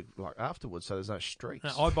squidgy to like afterwards, so there's no streaks.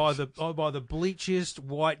 I buy the bleachiest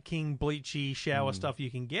White King bleachy shower stuff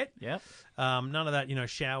you can get. Yeah. None of that,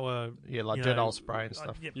 shower. Yeah, like you dead know, old spray and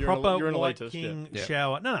stuff. Yeah, You're an proper White elitist, King yeah.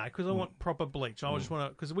 shower. No, because I want proper bleach. I just want to,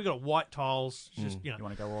 because we got white tiles. Just You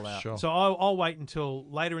want to go all out. Sure. So I'll wait until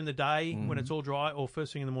later in the day when it's all dry, or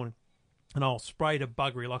first thing in the morning, and I'll spray to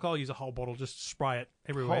buggery. Like I'll use a whole bottle, just spray it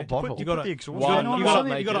everywhere. Whole bottle? You got Put the to exhaust fan fan on you or got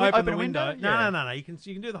something? to Can open open the a window. window? No. You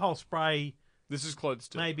can do the whole spray. This is clothes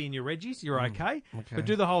too. Maybe in your Reggies, you're okay. But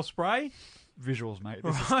do the whole spray, Visuals, mate.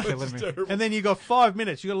 This Right. is killing me. Terrible. and then you got 5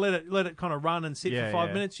 minutes. You got to let it kind of run and sit Yeah, for 5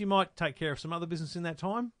 yeah. minutes. You might take care of some other business in that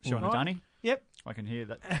time. Showing Right? a dunny. Yep, I can hear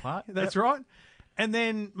that part. that's right. And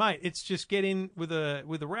then, mate, it's just get in with a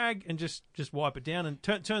rag and just wipe it down and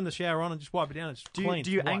turn the shower on and just wipe it down. It's Do clean. you,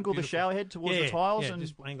 do you It's white, angle the beautiful. shower head towards Yeah, the tiles yeah, and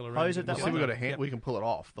just angle around hose it. it that See, way? we got a hand. Yep. We can pull it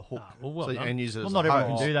off the hook, well done. and use it Well, as not a everyone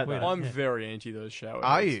hose. can do that, Well though. done. I'm Yeah. very anti those shower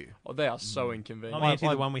Are heads. you? Oh, they are so inconvenient. I'm anti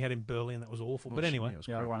the one we had in Berlin. That was awful. But anyway,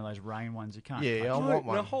 Yeah, I got one of those rain ones you can't. Yeah, touch. I No, want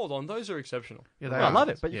one. no, hold on. Those are exceptional. Yeah, they Well, I are. love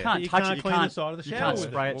it, but you Yeah. can't You touch can't it. You clean the can't, side of the you shower can't with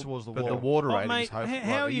it. spray it towards the But wall. the water oh, rating mate, is hopeful.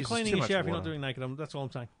 how are It you uses cleaning too your much shower if you're not water. doing naked? That's all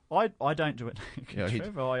I'm saying. I don't do it. Yeah, he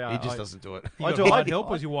just I doesn't do it. You I got do- hired I do- help,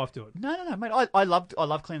 or does your wife do it? No, mate. I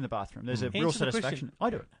love cleaning the bathroom. There's a real Answer the satisfaction. question. I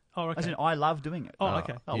do it. Oh, okay. As in, I love doing it. Oh,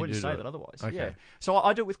 okay. I You wouldn't do say do that it. otherwise. Okay. Yeah. So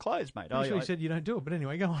I do it with clothes, mate. I'm sure you said you don't do it, but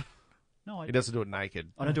anyway, go on. No, He doesn't do it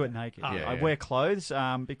naked. I don't do it naked. Ah, I yeah. wear clothes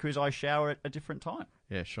because I shower at a different time.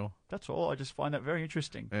 Yeah, sure. That's all. I just find that very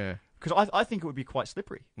interesting. Yeah, Because I think it would be quite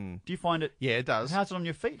slippery. Do you find it? yeah, it does. How's it on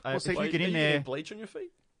your feet? If see, you Wait, get are in you there, getting bleach on your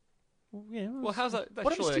feet? Yeah. Well, how's that?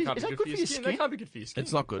 What Surely happens to that you? can't Is be that good for your skin. That can't be good for your skin.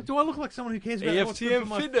 It's not good. Do I look like someone who cares about what's good for EFTM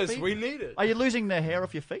my Fitness, feet? we need it. are you losing the hair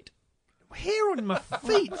off your feet? Hair on my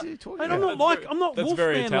feet. What are you talking And I'm about? not I'm not That's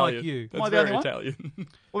very Wolfman Italian. like you. Am I That's the only very one? Italian.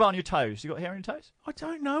 What about on your toes? You got hair on your toes? I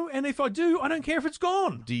don't know, and if I do, I don't care if it's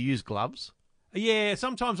gone. Do you use gloves? Yeah,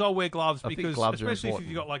 sometimes I'll wear gloves I think because, gloves are especially if important.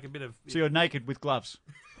 you've got like a bit of. So you're naked with gloves.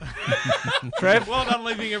 Trev, well done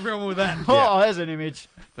leaving everyone with that. Oh, there's an image.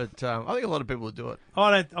 But I think a lot of people would do it. I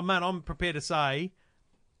don't, oh, man. I'm prepared to say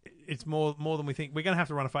it's more than we think. We're going to have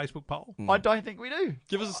to run a Facebook poll. I don't think we do.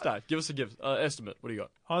 Give us a stat. Give us a estimate. What do you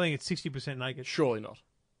got? I think it's 60% naked. Surely not.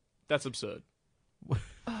 That's absurd.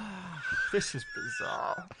 This is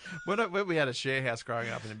bizarre. When we had a share house growing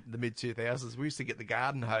up in the mid-2000s, we used to get the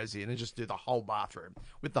garden hose in and just do the whole bathroom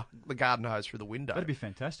with the garden hose through the window. That'd be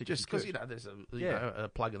fantastic. Just if because, you could. there's Yeah. a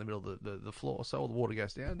plug in the middle of the floor, so all the water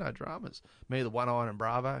goes down, no dramas. Me, the one iron and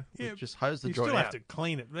Bravo, we Yeah, just hose the You joint still have out. to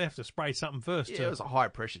clean it. They have to spray something first. Yeah, it was a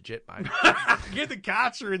high-pressure jet, mate. Get the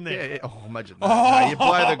Karcher in there. Yeah. Oh, imagine that. No,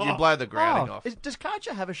 you blow the grouting off. Does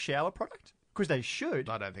Karcher have a shower product? Because they should.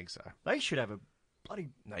 I don't think so. They should have a bloody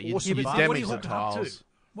No, you awesome you but bathroom. what do you damage the hook it up to? tiles.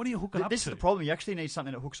 What do you hook it up This to? is the problem. You actually need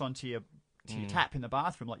something that hooks onto your tap in the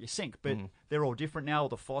bathroom, like your sink. But they're all different now. All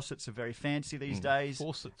the faucets are very fancy these days.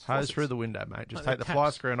 Faucets. Hose through the window, mate. Just No, take the they're fly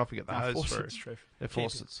taps. screw off, you get the hose faucets, through. Trev. They're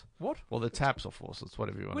faucets. What? Well, they're taps or faucets,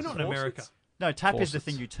 whatever you want We're to not say. in America. No, tap is the Faucets.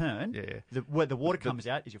 thing you turn. Yeah, yeah. Where the water comes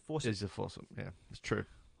out is your faucet. It's a faucet. Yeah, it's true.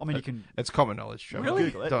 I mean, you can. It's common knowledge, Trevor. Really?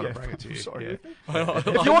 Google it, Don't yeah. bring it to you. Sorry. Yeah.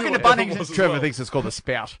 If you walk into Bunnings, Trevor thinks it's called a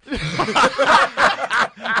spout.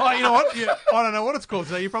 Oh, you know what? Yeah, I don't know what it's called,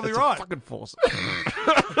 so you're probably It's right. a fucking faucet.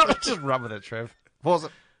 Just run with it, Trev.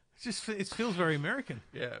 Faucet. It feels very American.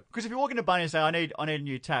 Yeah. because if you walk into Bunnings and say, "I need a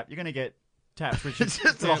new tap," you're going to get taps, which is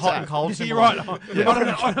Just the a hot tap. and cold. You're symbol.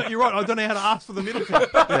 right. You're right. I don't know how to ask for the middle bit.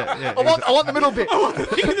 Yeah. I want the middle bit.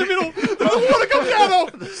 In the middle, the water comes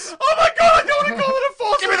out of. Oh my god! I don't want to call it a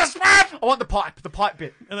faucet. Give me the spout. I want the pipe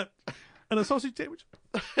bit. And a sausage sandwich.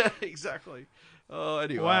 Exactly. Oh,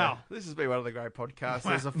 anyway. Wow. This has been one of the great podcasts.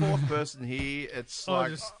 There's a fourth person here. It's Oh,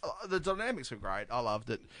 like, the dynamics are great. I loved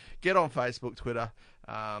it. Get on Facebook, Twitter,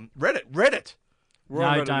 Reddit. We're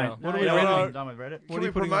on No, Reddit don't. now. What are we No, Reddit? I'm done with Reddit. What Can are we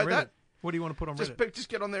you putting on promote Reddit? that? What do you want to put on Reddit? Just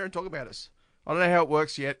get on there and talk about us. I don't know how it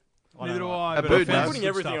works yet. Neither do I. A but boot I found knows. some Putting good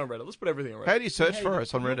everything stuff. on Reddit. Let's put everything on Reddit. How do you search for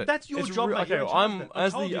us on Reddit? That's your job, mate. Okay, You're in charge I'm of that. I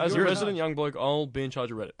as told the you, as a you're in resident charge. young bloke, I'll be in charge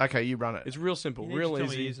of Reddit. Okay, you run it. It's real simple, You need real to tell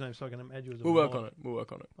me easy. your username so I can add you as a We'll work mod. on it. We'll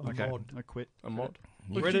work on it. A Okay. mod. I quit. A mod.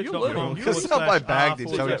 Reddit.com. Because I bagged it,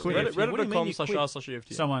 so Reddit.com. quit.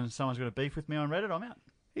 Reddit.com/r/EFTM. Someone's going to beef with me on Reddit. I'm out.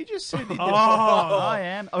 He just said he did. I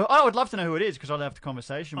am. I would love to know who it is because I'll have the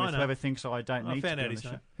conversation I with know. whoever thinks I don't I need found to. out be his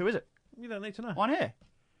on the name. show. Who is it? You don't need to know. On air.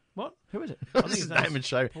 What? Who is it? I think This is his name name's and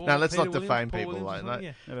show. Paul- No, let's Peter not defame Williams, Paul people Williams like or that.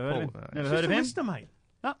 something, Never heard of him. Paul, Never He's heard just of a him. listener, mate.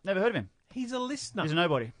 No, never heard of him. He's a listener. He's a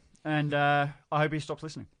nobody. And I hope he stops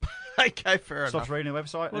listening. Okay, fair Stops enough. reading the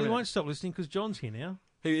website. Well, he everything. won't stop listening because John's here now.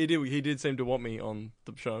 He did seem to want me on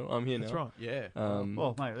the show. I'm here That's now. right. Yeah.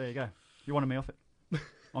 Well, mate, there you go. You wanted me off it.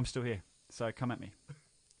 I'm still here. So come at me.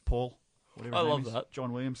 Paul. Whatever I his love name is. that.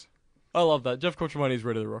 John Williams. I love that. Geoff Quattromani is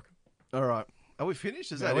ready to rock. All right. Are we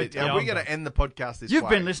finished? Is Yeah, that we- it? yeah, Are we I'm going done. to end the podcast this You've way?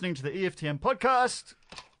 been listening to the EFTM podcast.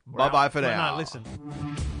 Bye-bye for No, now. no, listen.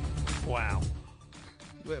 Wow.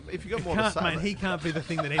 If you got more to Can't, say, mate, mate. he can't be the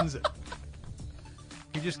thing that ends it.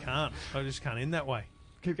 He just can't. I just can't end that way.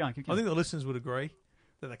 Keep going. Keep I going. think the listeners would agree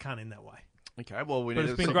that they can't end that way. Okay, well, we But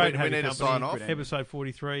need it's to, been great we having need to company. sign off. Episode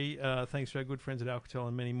 43. Thanks to our good friends at Alcatel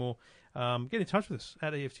and many more. Get in touch with us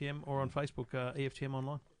at EFTM or on Facebook, EFTM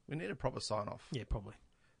Online. We need a proper sign off. Yeah, probably.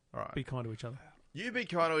 All right. Be kind to each other. You be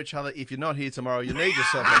kind to each other. If you're not here tomorrow, you need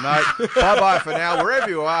yourself a note. Bye-bye for now, wherever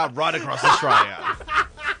you are, right across Australia.